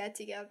 books to get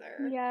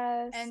together.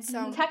 Yes. And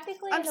so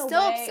technically, I'm in a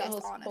still way, obsessed, it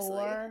was honestly.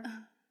 4.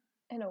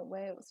 In a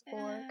way, it was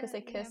 4 because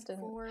they Yeah, kissed and.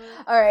 4.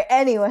 All right.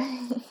 Anyway.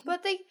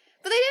 But they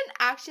didn't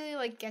actually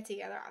like get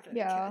together after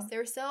Yeah. they kissed. They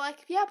were still like,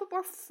 yeah, but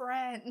we're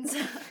friends.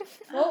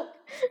 Well,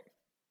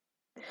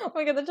 Oh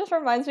my god, that just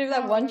reminds me of I that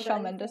don't one remember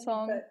Shawn anything, Mendes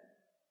song. but-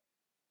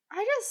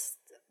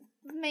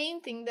 The main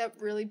thing that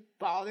really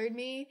bothered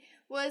me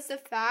was the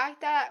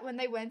fact that when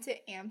they went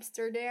to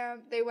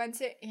Amsterdam, they went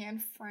to Anne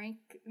Frank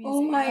Museum.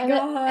 Oh my And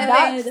god! And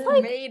That's they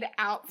like- made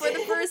out for the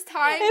first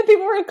time. And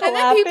people were And then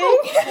clapping. people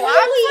clapped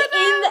for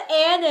in them. the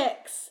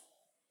annex.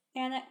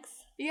 Annex.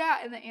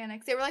 Yeah, in the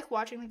annex. They were like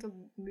watching like a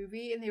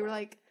movie, and they were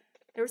like,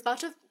 there was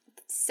lots of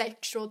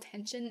sexual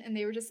tension, and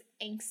they were just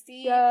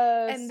angsty.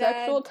 Yes, And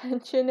sexual then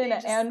tension in they an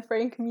just- Anne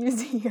Frank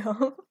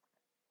museum.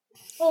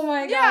 Oh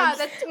my god. Yeah,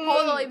 that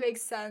totally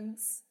makes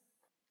sense.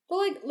 But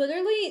like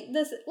literally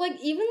this like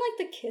even like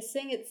the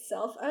kissing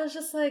itself, I was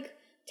just like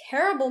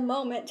terrible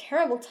moment,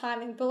 terrible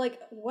timing, but like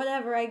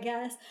whatever, I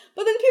guess.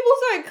 But then people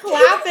started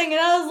clapping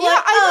and I was Yeah,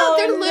 like, I know, oh,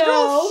 they're literal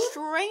no.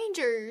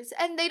 strangers,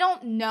 and they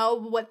don't know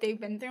what they've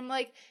been through. I'm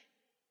like,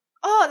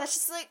 oh, that's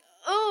just like,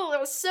 oh,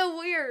 that was so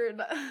weird.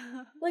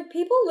 Like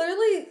people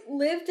literally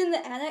lived in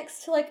the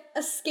annex to like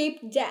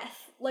escape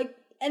death. Like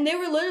and they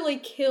were literally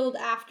killed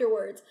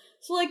afterwards.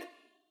 So like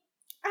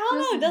I don't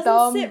know, it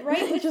doesn't sit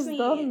right with just me.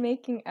 them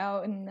making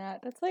out in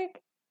that. That's like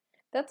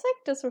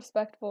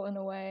disrespectful in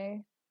a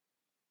way.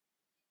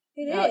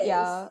 It is.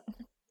 Yeah.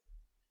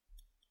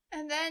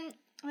 And then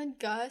when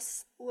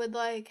Gus would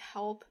like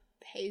help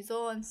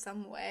Hazel in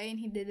some way and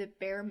he did a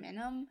bare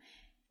minimum,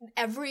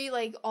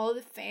 all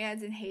the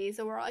fans in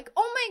Hazel were like,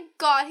 oh my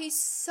god, he's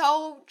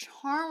so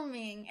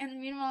charming. And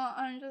meanwhile,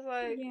 I'm just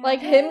like, Yeah. Like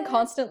him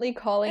constantly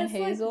calling It's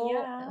like, Hazel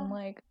yeah. and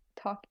like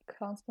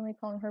constantly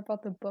calling her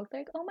about the book.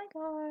 Like, oh my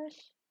gosh.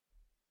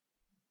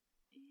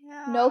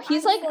 yeah. No,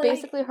 he's I like feel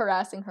basically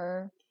harassing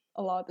her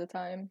a lot of the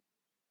time.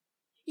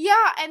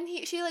 Yeah, and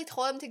she like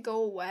told him to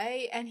go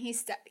away, and he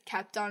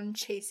kept on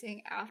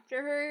chasing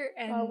after her.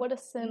 And Oh, what a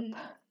simp.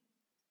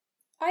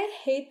 I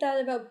hate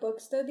that about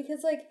books though,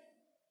 because like,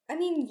 I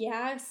mean,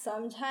 yeah,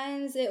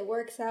 sometimes it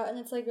works out and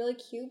it's like really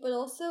cute, but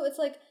also it's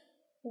like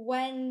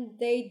when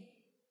they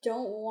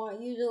don't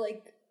want you to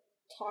like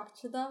talk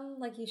to them,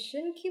 like you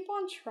shouldn't keep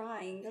on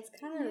trying. That's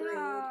kind of rude.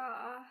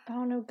 I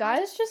don't know.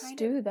 Guys just kind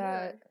do of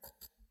that.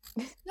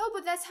 No,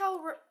 but that's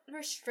how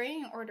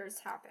restraining orders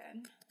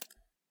happen.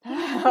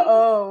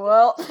 Oh,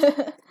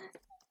 well.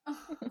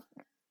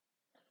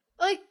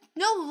 Like,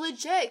 no,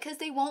 legit, because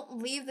they won't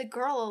leave the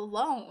girl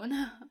alone.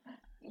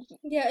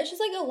 Yeah, it's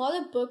just like a lot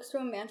of books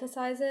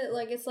romanticize it.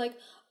 Like it's like,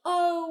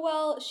 oh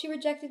well, she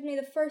rejected me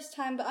the first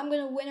time, but I'm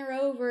gonna win her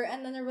over,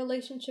 and then the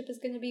relationship is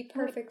gonna be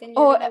perfect. And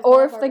you're gonna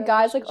or love if our the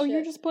guy's like, oh, you're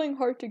relationship." just playing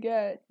hard to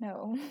get.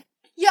 No.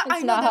 Yeah, It's I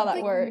know not how that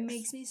like, works.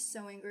 Makes me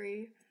so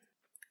angry.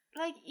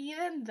 Like,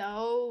 even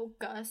though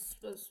Gus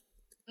was,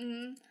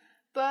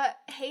 but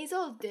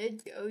Hazel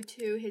did go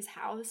to his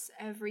house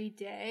every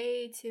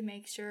day to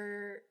make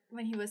sure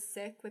when he was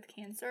sick with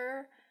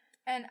cancer,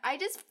 and I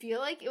just feel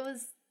like it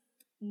was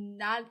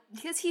not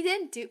because he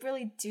didn't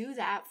really do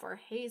that for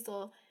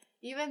Hazel,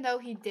 even though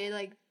he did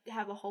like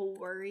have a whole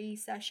worry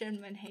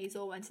session when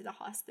Hazel went to the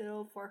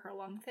hospital for her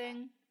lung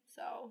thing.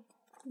 So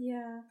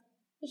Yeah.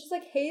 It's just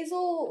like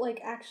Hazel, like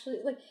actually,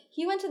 like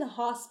he went to the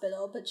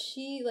hospital, but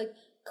she like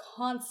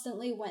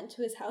constantly went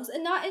to his house,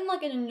 and not in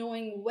like an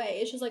annoying way.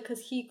 It's just like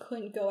because he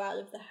couldn't go out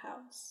of the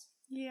house.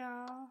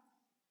 yeah.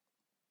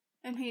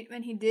 And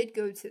when he did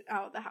go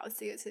out of the house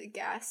to go to the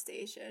gas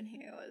station, he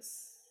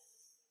was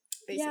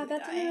basically Yeah,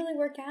 that dying. didn't really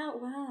work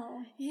out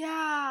well.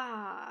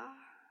 Yeah.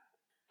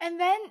 And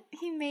then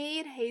he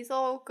made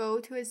Hazel go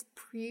to his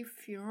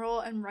pre-funeral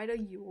and write a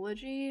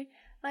eulogy.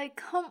 Like,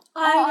 come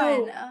I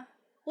on. know.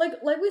 Like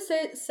we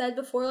said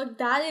before, like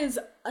that is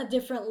a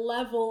different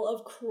level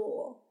of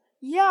cruel.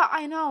 Yeah,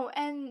 I know.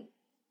 And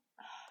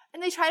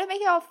they try to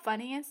make it all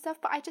funny and stuff,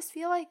 but I just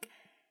feel like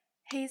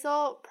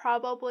Hazel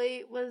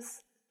probably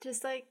was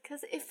just like,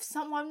 because if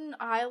someone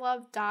I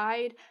love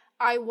died,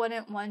 I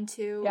wouldn't want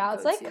to. Yeah,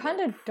 it's like kind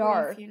of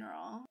dark.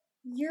 Funeral.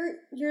 You're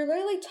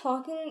literally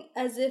talking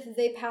as if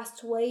they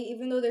passed away,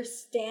 even though they're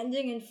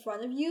standing in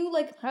front of you.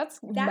 Like That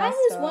that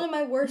is one of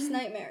my worst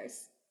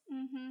nightmares.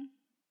 Mm-hmm.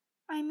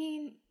 I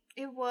mean,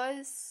 it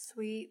was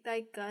sweet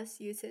that Gus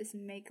used his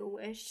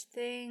Make-A-Wish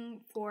thing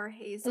for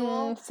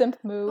Hazel. Simp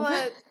move.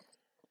 But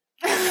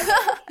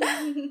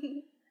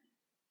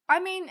I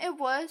mean, it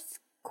was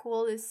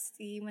cool to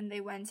see when they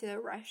went to the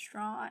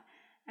restaurant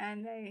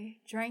and they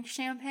drank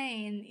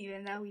champagne,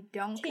 even though we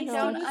don't Tasting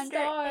condone the underage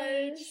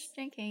stars.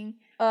 drinking.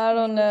 I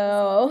don't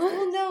know.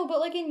 Well, no, but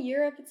like in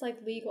Europe, it's like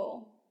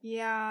legal.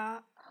 Yeah.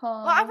 Huh.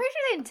 Well, I'm pretty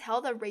sure they didn't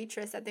tell the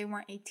waitress that they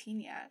weren't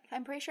 18 yet.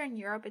 I'm pretty sure in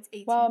Europe it's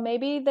 18. Wow,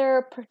 maybe their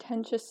I think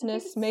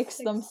pretentiousness it's makes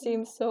them 16.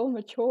 seem so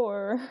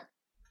mature.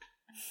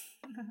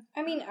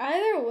 I mean,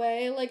 either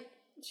way, like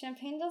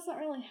champagne doesn't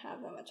really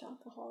have that much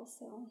alcohol,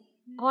 so.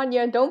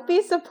 Anya, don't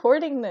be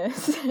supporting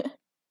this.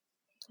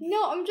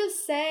 No, I'm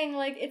just saying,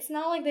 like, it's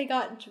not like they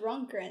got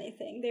drunk or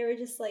anything. They were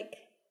just like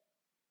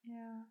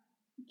Yeah.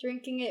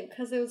 drinking it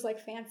because it was like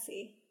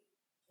fancy.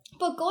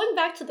 But going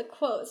back to the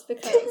quotes,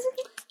 because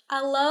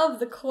I love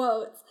the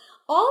quotes.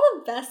 All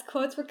the best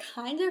quotes were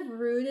kind of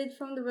rooted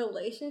from the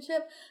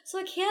relationship. So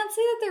I can't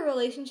say that their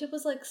relationship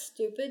was like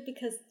stupid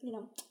because, you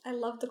know, I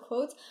love the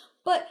quotes.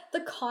 But the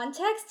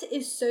context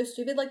is so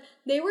stupid. Like,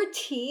 they were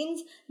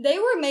teens. They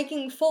were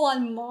making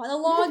full-on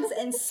monologues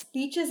and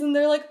speeches, and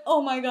they're like,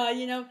 oh my god,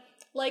 you know,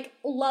 like,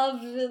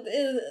 love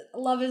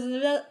is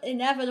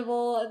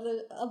inevitable,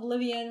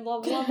 oblivion,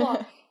 blah, blah,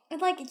 blah. And,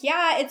 like,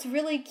 yeah, it's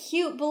really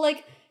cute, but,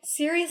 like,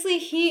 seriously,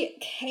 he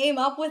came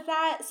up with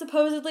that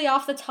supposedly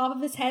off the top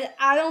of his head?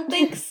 I don't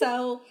think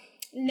so.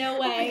 No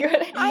way.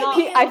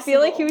 I feel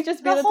like he would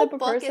just be the whole type of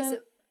book person. is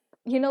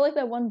You know, like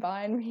that one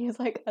Vine where he's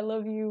like, I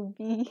love you,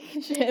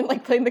 beach, and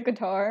like playing the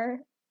guitar?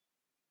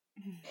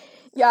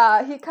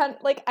 Yeah, he kind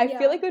of, like, I Yeah.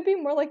 feel like it would be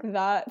more like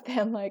that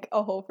than like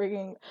a whole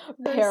freaking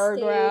The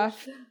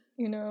paragraph, stage.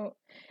 you know?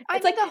 I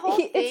It's think like the whole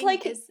it's thing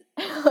like is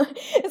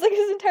it's like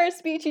his entire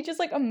speech. He just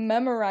like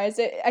memorized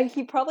it.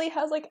 He probably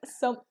has like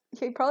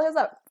he probably has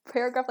that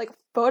paragraph like Like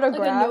a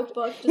photographed.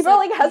 notebook. He just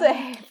probably like, has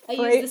it. I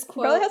use this He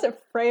probably quote. has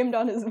it framed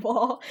on his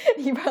wall.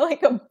 He probably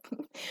like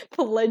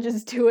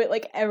pledges to it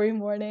like every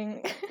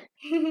morning.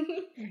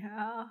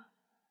 yeah.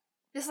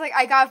 Just like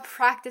I gotta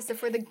practice it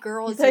for the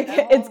girls. He's like, you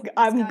know? it's. Just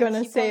I'm gotta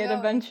gonna keep say on it going.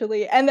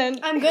 eventually, and then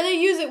I'm gonna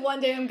use it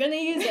one day. I'm gonna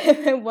use and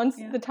it. then once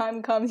Yeah. the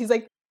time comes, he's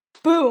like,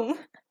 boom.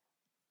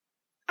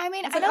 I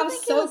mean, It's I like, don't I'm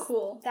think so it was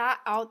cool. that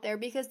out there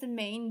because the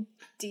main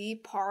D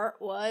part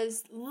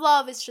was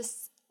love is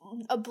just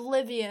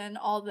oblivion and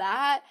all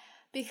that.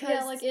 Because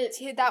Yeah,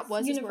 like, that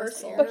was his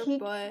worst universal.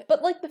 fear,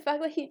 But like the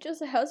fact that he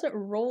just has it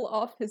roll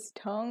off his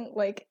tongue,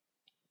 like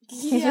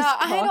he's yeah, just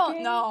I don't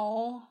talking.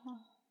 know.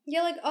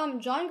 Yeah,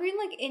 like, John Green,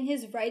 like, in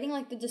his writing,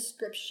 like, the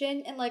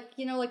description and, like,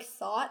 you know, like,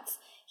 thoughts,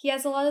 he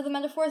has a lot of the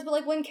metaphors, but,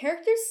 like, when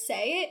characters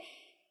say it,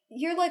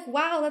 you're like,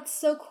 wow, that's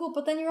so cool,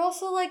 but then you're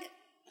also like,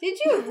 did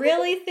you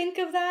really think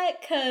of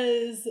that?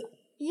 'Cause,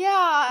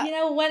 Yeah. you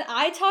know, when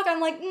I talk, I'm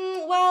like,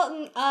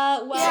 well,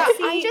 Yeah,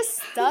 see. I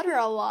just stutter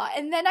a lot,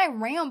 and then I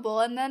ramble,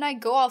 and then I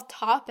go off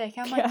topic.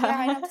 I'm like, yeah,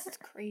 I know this is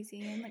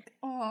crazy. I'm like,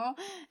 oh,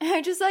 and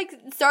I just like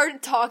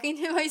started talking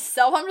to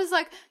myself. I'm just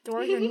like,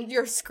 Dory,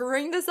 you're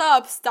screwing this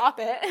up. Stop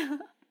it.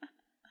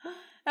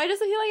 I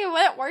just feel like it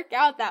wouldn't work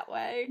out that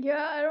way.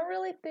 Yeah, I don't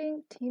really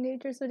think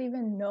teenagers would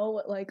even know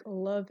what like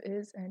love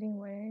is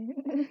anyway.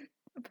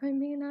 I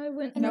mean, I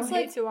wouldn't And know. it's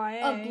like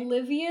H2IA.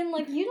 oblivion,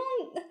 like, you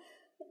don't,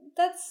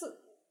 that's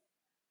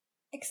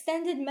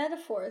extended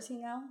metaphors, you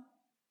know?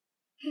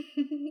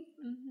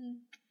 Mm-hmm.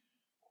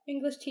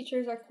 English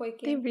teachers are They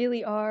quaking.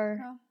 really are.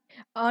 Oh.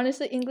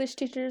 Honestly, English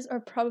teachers are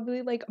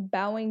probably like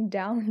bowing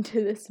down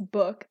to this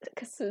book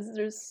because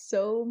there's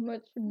so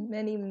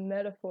many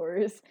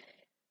metaphors.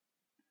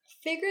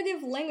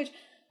 Figurative language,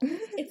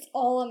 it's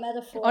all a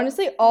metaphor.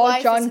 Honestly, all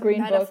Life John is a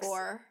Green books,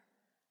 metaphor.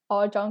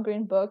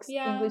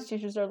 Yeah. English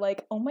teachers are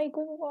like, oh my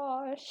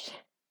gosh.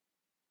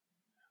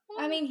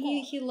 I mean,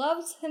 he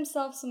loves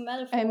himself some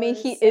metaphors. I mean,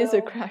 he is a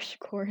so- crash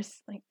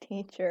course like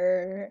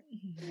teacher.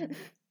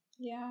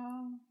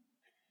 Yeah.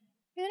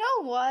 You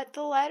know what?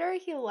 The letter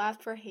he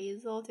left for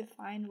Hazel to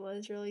find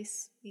was really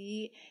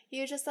sweet. He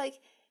was just like,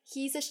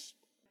 he's a.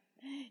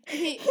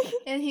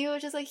 He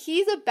was just like,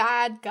 he's a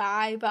bad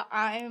guy, but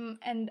I'm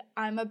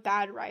a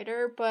bad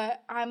writer,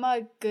 but I'm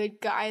a good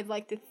guy, I'd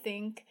like to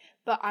think,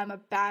 but I'm a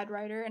bad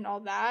writer and all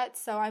that.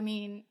 So I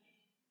mean,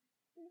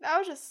 that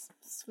was just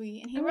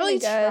sweet, and he I mean, really I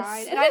guess.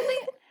 tried. And I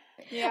think,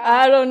 yeah,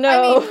 I don't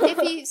know. I mean, if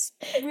he's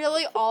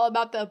really all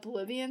about the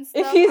oblivion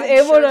stuff, if he's I'm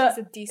able sure to, he's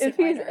a decent if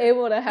he's writer.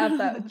 able to have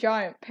that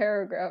giant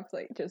paragraph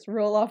like just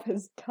roll off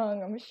his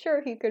tongue, I'm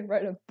sure he could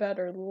write a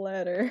better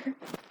letter.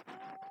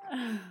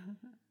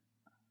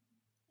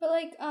 But,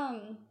 like,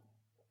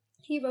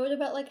 he wrote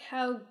about, like,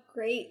 how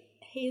great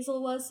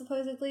Hazel was,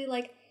 supposedly.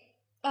 Like,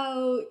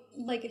 oh,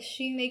 like,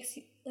 she makes,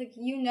 like,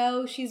 you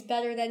know she's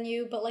better than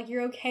you, but, like,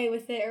 you're okay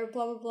with it, or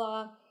blah, blah,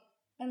 blah.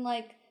 And,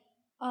 like,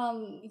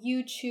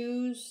 you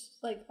choose,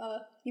 like,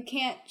 you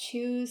can't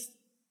choose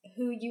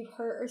who you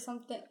hurt or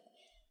something.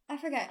 I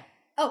forget.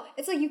 Oh,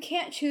 it's like you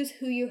can't choose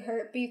who you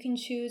hurt, but you can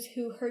choose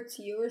who hurts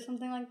you, or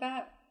something like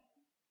that.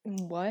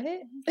 What?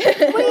 Wait,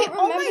 remember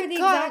oh my the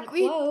god, exact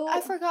quote.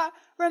 I forgot.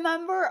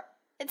 Remember,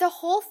 the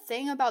whole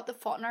thing about The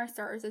Fault in Our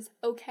Stars is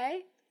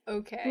okay.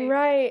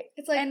 Right.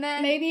 It's like, And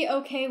then- maybe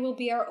okay will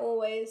be our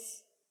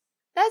always.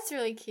 That's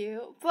really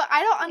cute. But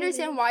I don't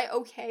understand why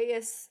okay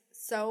is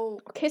so...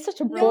 Okay,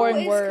 such a No, boring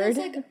it's word.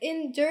 because,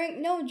 like,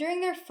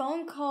 during their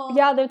phone call.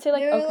 Yeah, they would say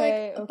like, they were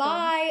okay, like, okay.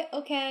 bye,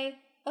 okay.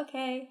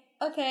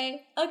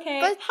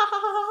 But-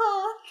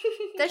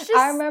 That's just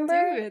I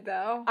remember- stupid,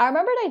 though. I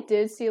remembered I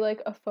did see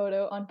like a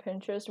photo on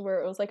Pinterest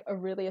where it was like a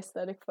really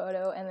aesthetic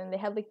photo, and then they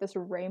had like this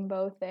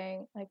rainbow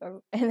thing,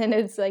 and then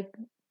it's like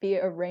be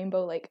a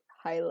rainbow like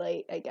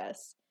highlight, I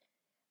guess,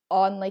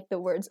 on like the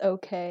words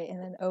okay and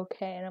then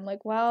okay, and I'm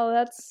like, wow,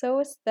 that's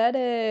so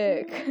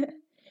aesthetic.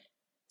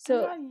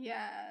 So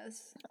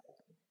Yes.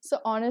 so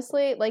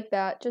honestly, like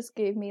that just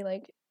gave me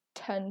like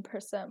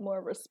 10%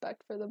 more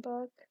respect for the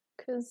book,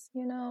 because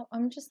you know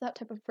I'm just that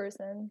type of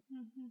person.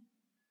 Mm-hmm.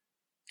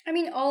 I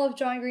mean, all of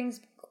John Green's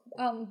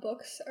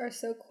books are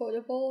so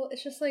quotable.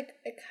 It's just like,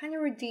 it kind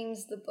of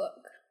redeems the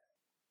book.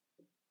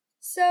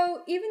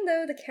 So, even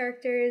though the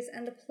characters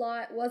and the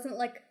plot wasn't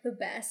like the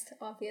best,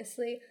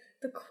 obviously,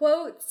 the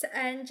quotes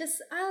and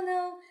just, I don't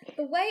know,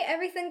 the way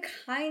everything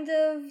kind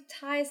of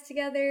ties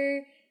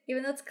together,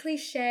 even though it's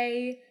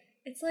cliche,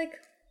 it's like,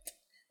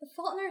 The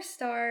Fault in Our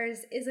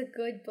Stars is a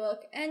good book,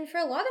 and for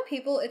a lot of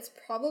people, it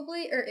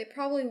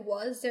probably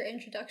was their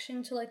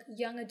introduction to like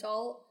young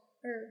adult,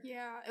 or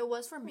Yeah, it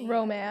was for me.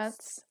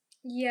 Romance.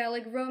 yeah,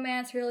 like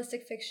romance,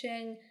 realistic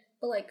fiction,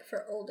 but like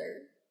for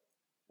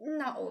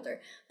not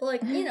older, but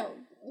like, you know,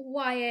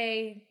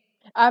 YA.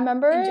 I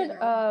remember In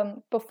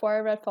general. before I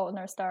read Fault in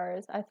Our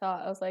Stars, I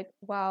was like,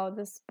 wow,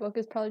 this book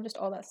is probably just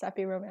all that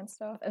sappy romance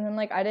stuff. And then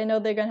like I didn't know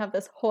they're gonna have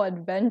this whole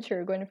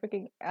adventure going to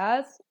freaking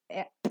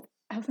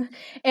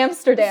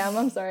Amsterdam,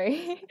 I'm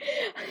sorry.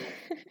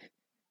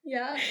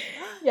 Yeah.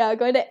 Yeah,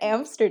 going to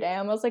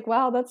Amsterdam. I was like,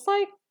 wow, that's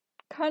like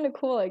kind of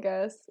cool, I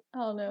guess. I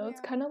don't know. It's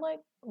Yeah. kind of like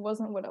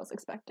wasn't what I was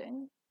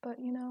expecting, but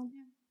you know.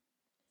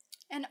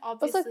 And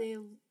was like- obviously,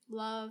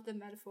 love the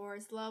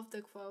metaphors, love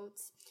the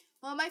quotes.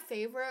 One of my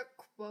favorite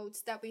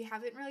quotes that we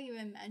haven't really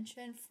even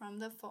mentioned from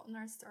The Fault in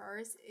Our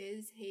Stars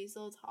is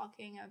Hazel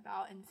talking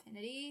about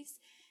infinities.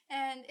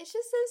 And it's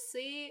just so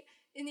sweet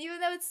And even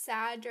though it's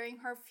sad, during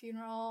her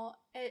funeral,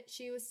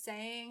 she was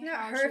saying Not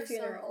how her she was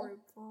funeral. so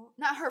grateful.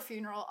 Not her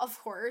funeral,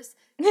 of course.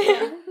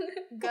 Gus's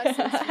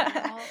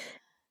funeral.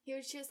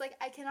 She was like,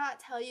 I cannot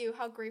tell you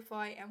how grateful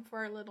I am for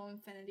our little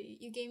infinity.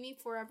 You gave me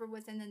forever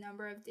within the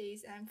number of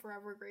days, and I'm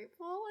forever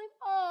grateful. Like,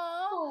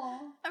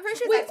 aww. I'm pretty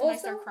sure that's when I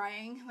started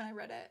crying when I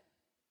read it.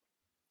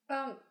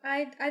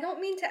 I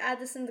don't mean to add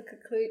this in the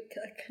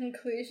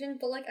conclusion,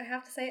 but like I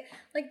have to say,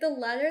 like the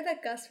letter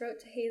that Gus wrote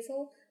to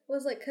Hazel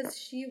was like because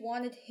she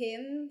wanted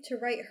him to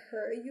write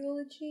her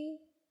eulogy.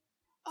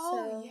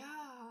 Oh, so,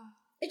 yeah.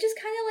 It just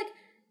kind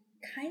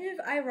of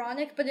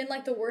ironic, but in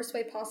like the worst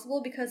way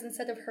possible, because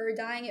instead of her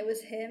dying, it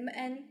was him,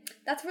 and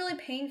that's really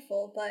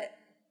painful. But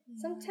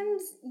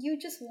sometimes you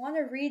just want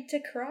to read to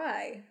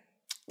cry.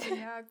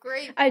 Yeah,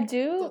 great. I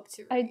do. Book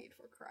to read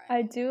for crying.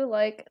 I do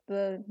like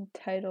the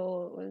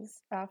title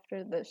was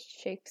after the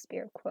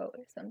Shakespeare quote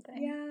or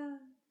something. Yeah,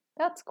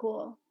 that's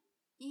cool.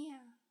 Yeah.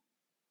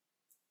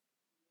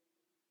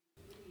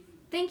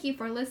 Thank you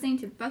for listening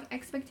to Book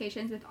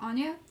Expectations with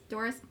Anya,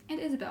 Doris, and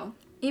Isabel.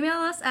 Email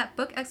us at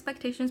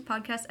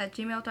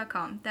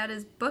bookexpectationspodcast@gmail.com. That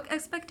is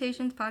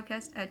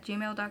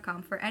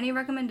bookexpectationspodcast@gmail.com for any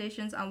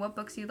recommendations on what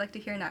books you'd like to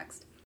hear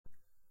next.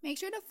 Make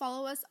sure to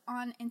follow us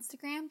on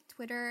Instagram,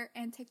 Twitter,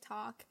 and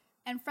TikTok,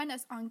 and friend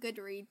us on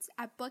Goodreads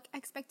at Book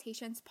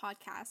Expectations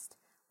Podcast,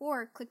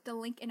 or click the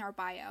link in our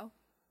bio.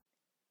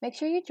 Make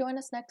sure you join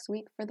us next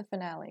week for the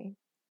finale.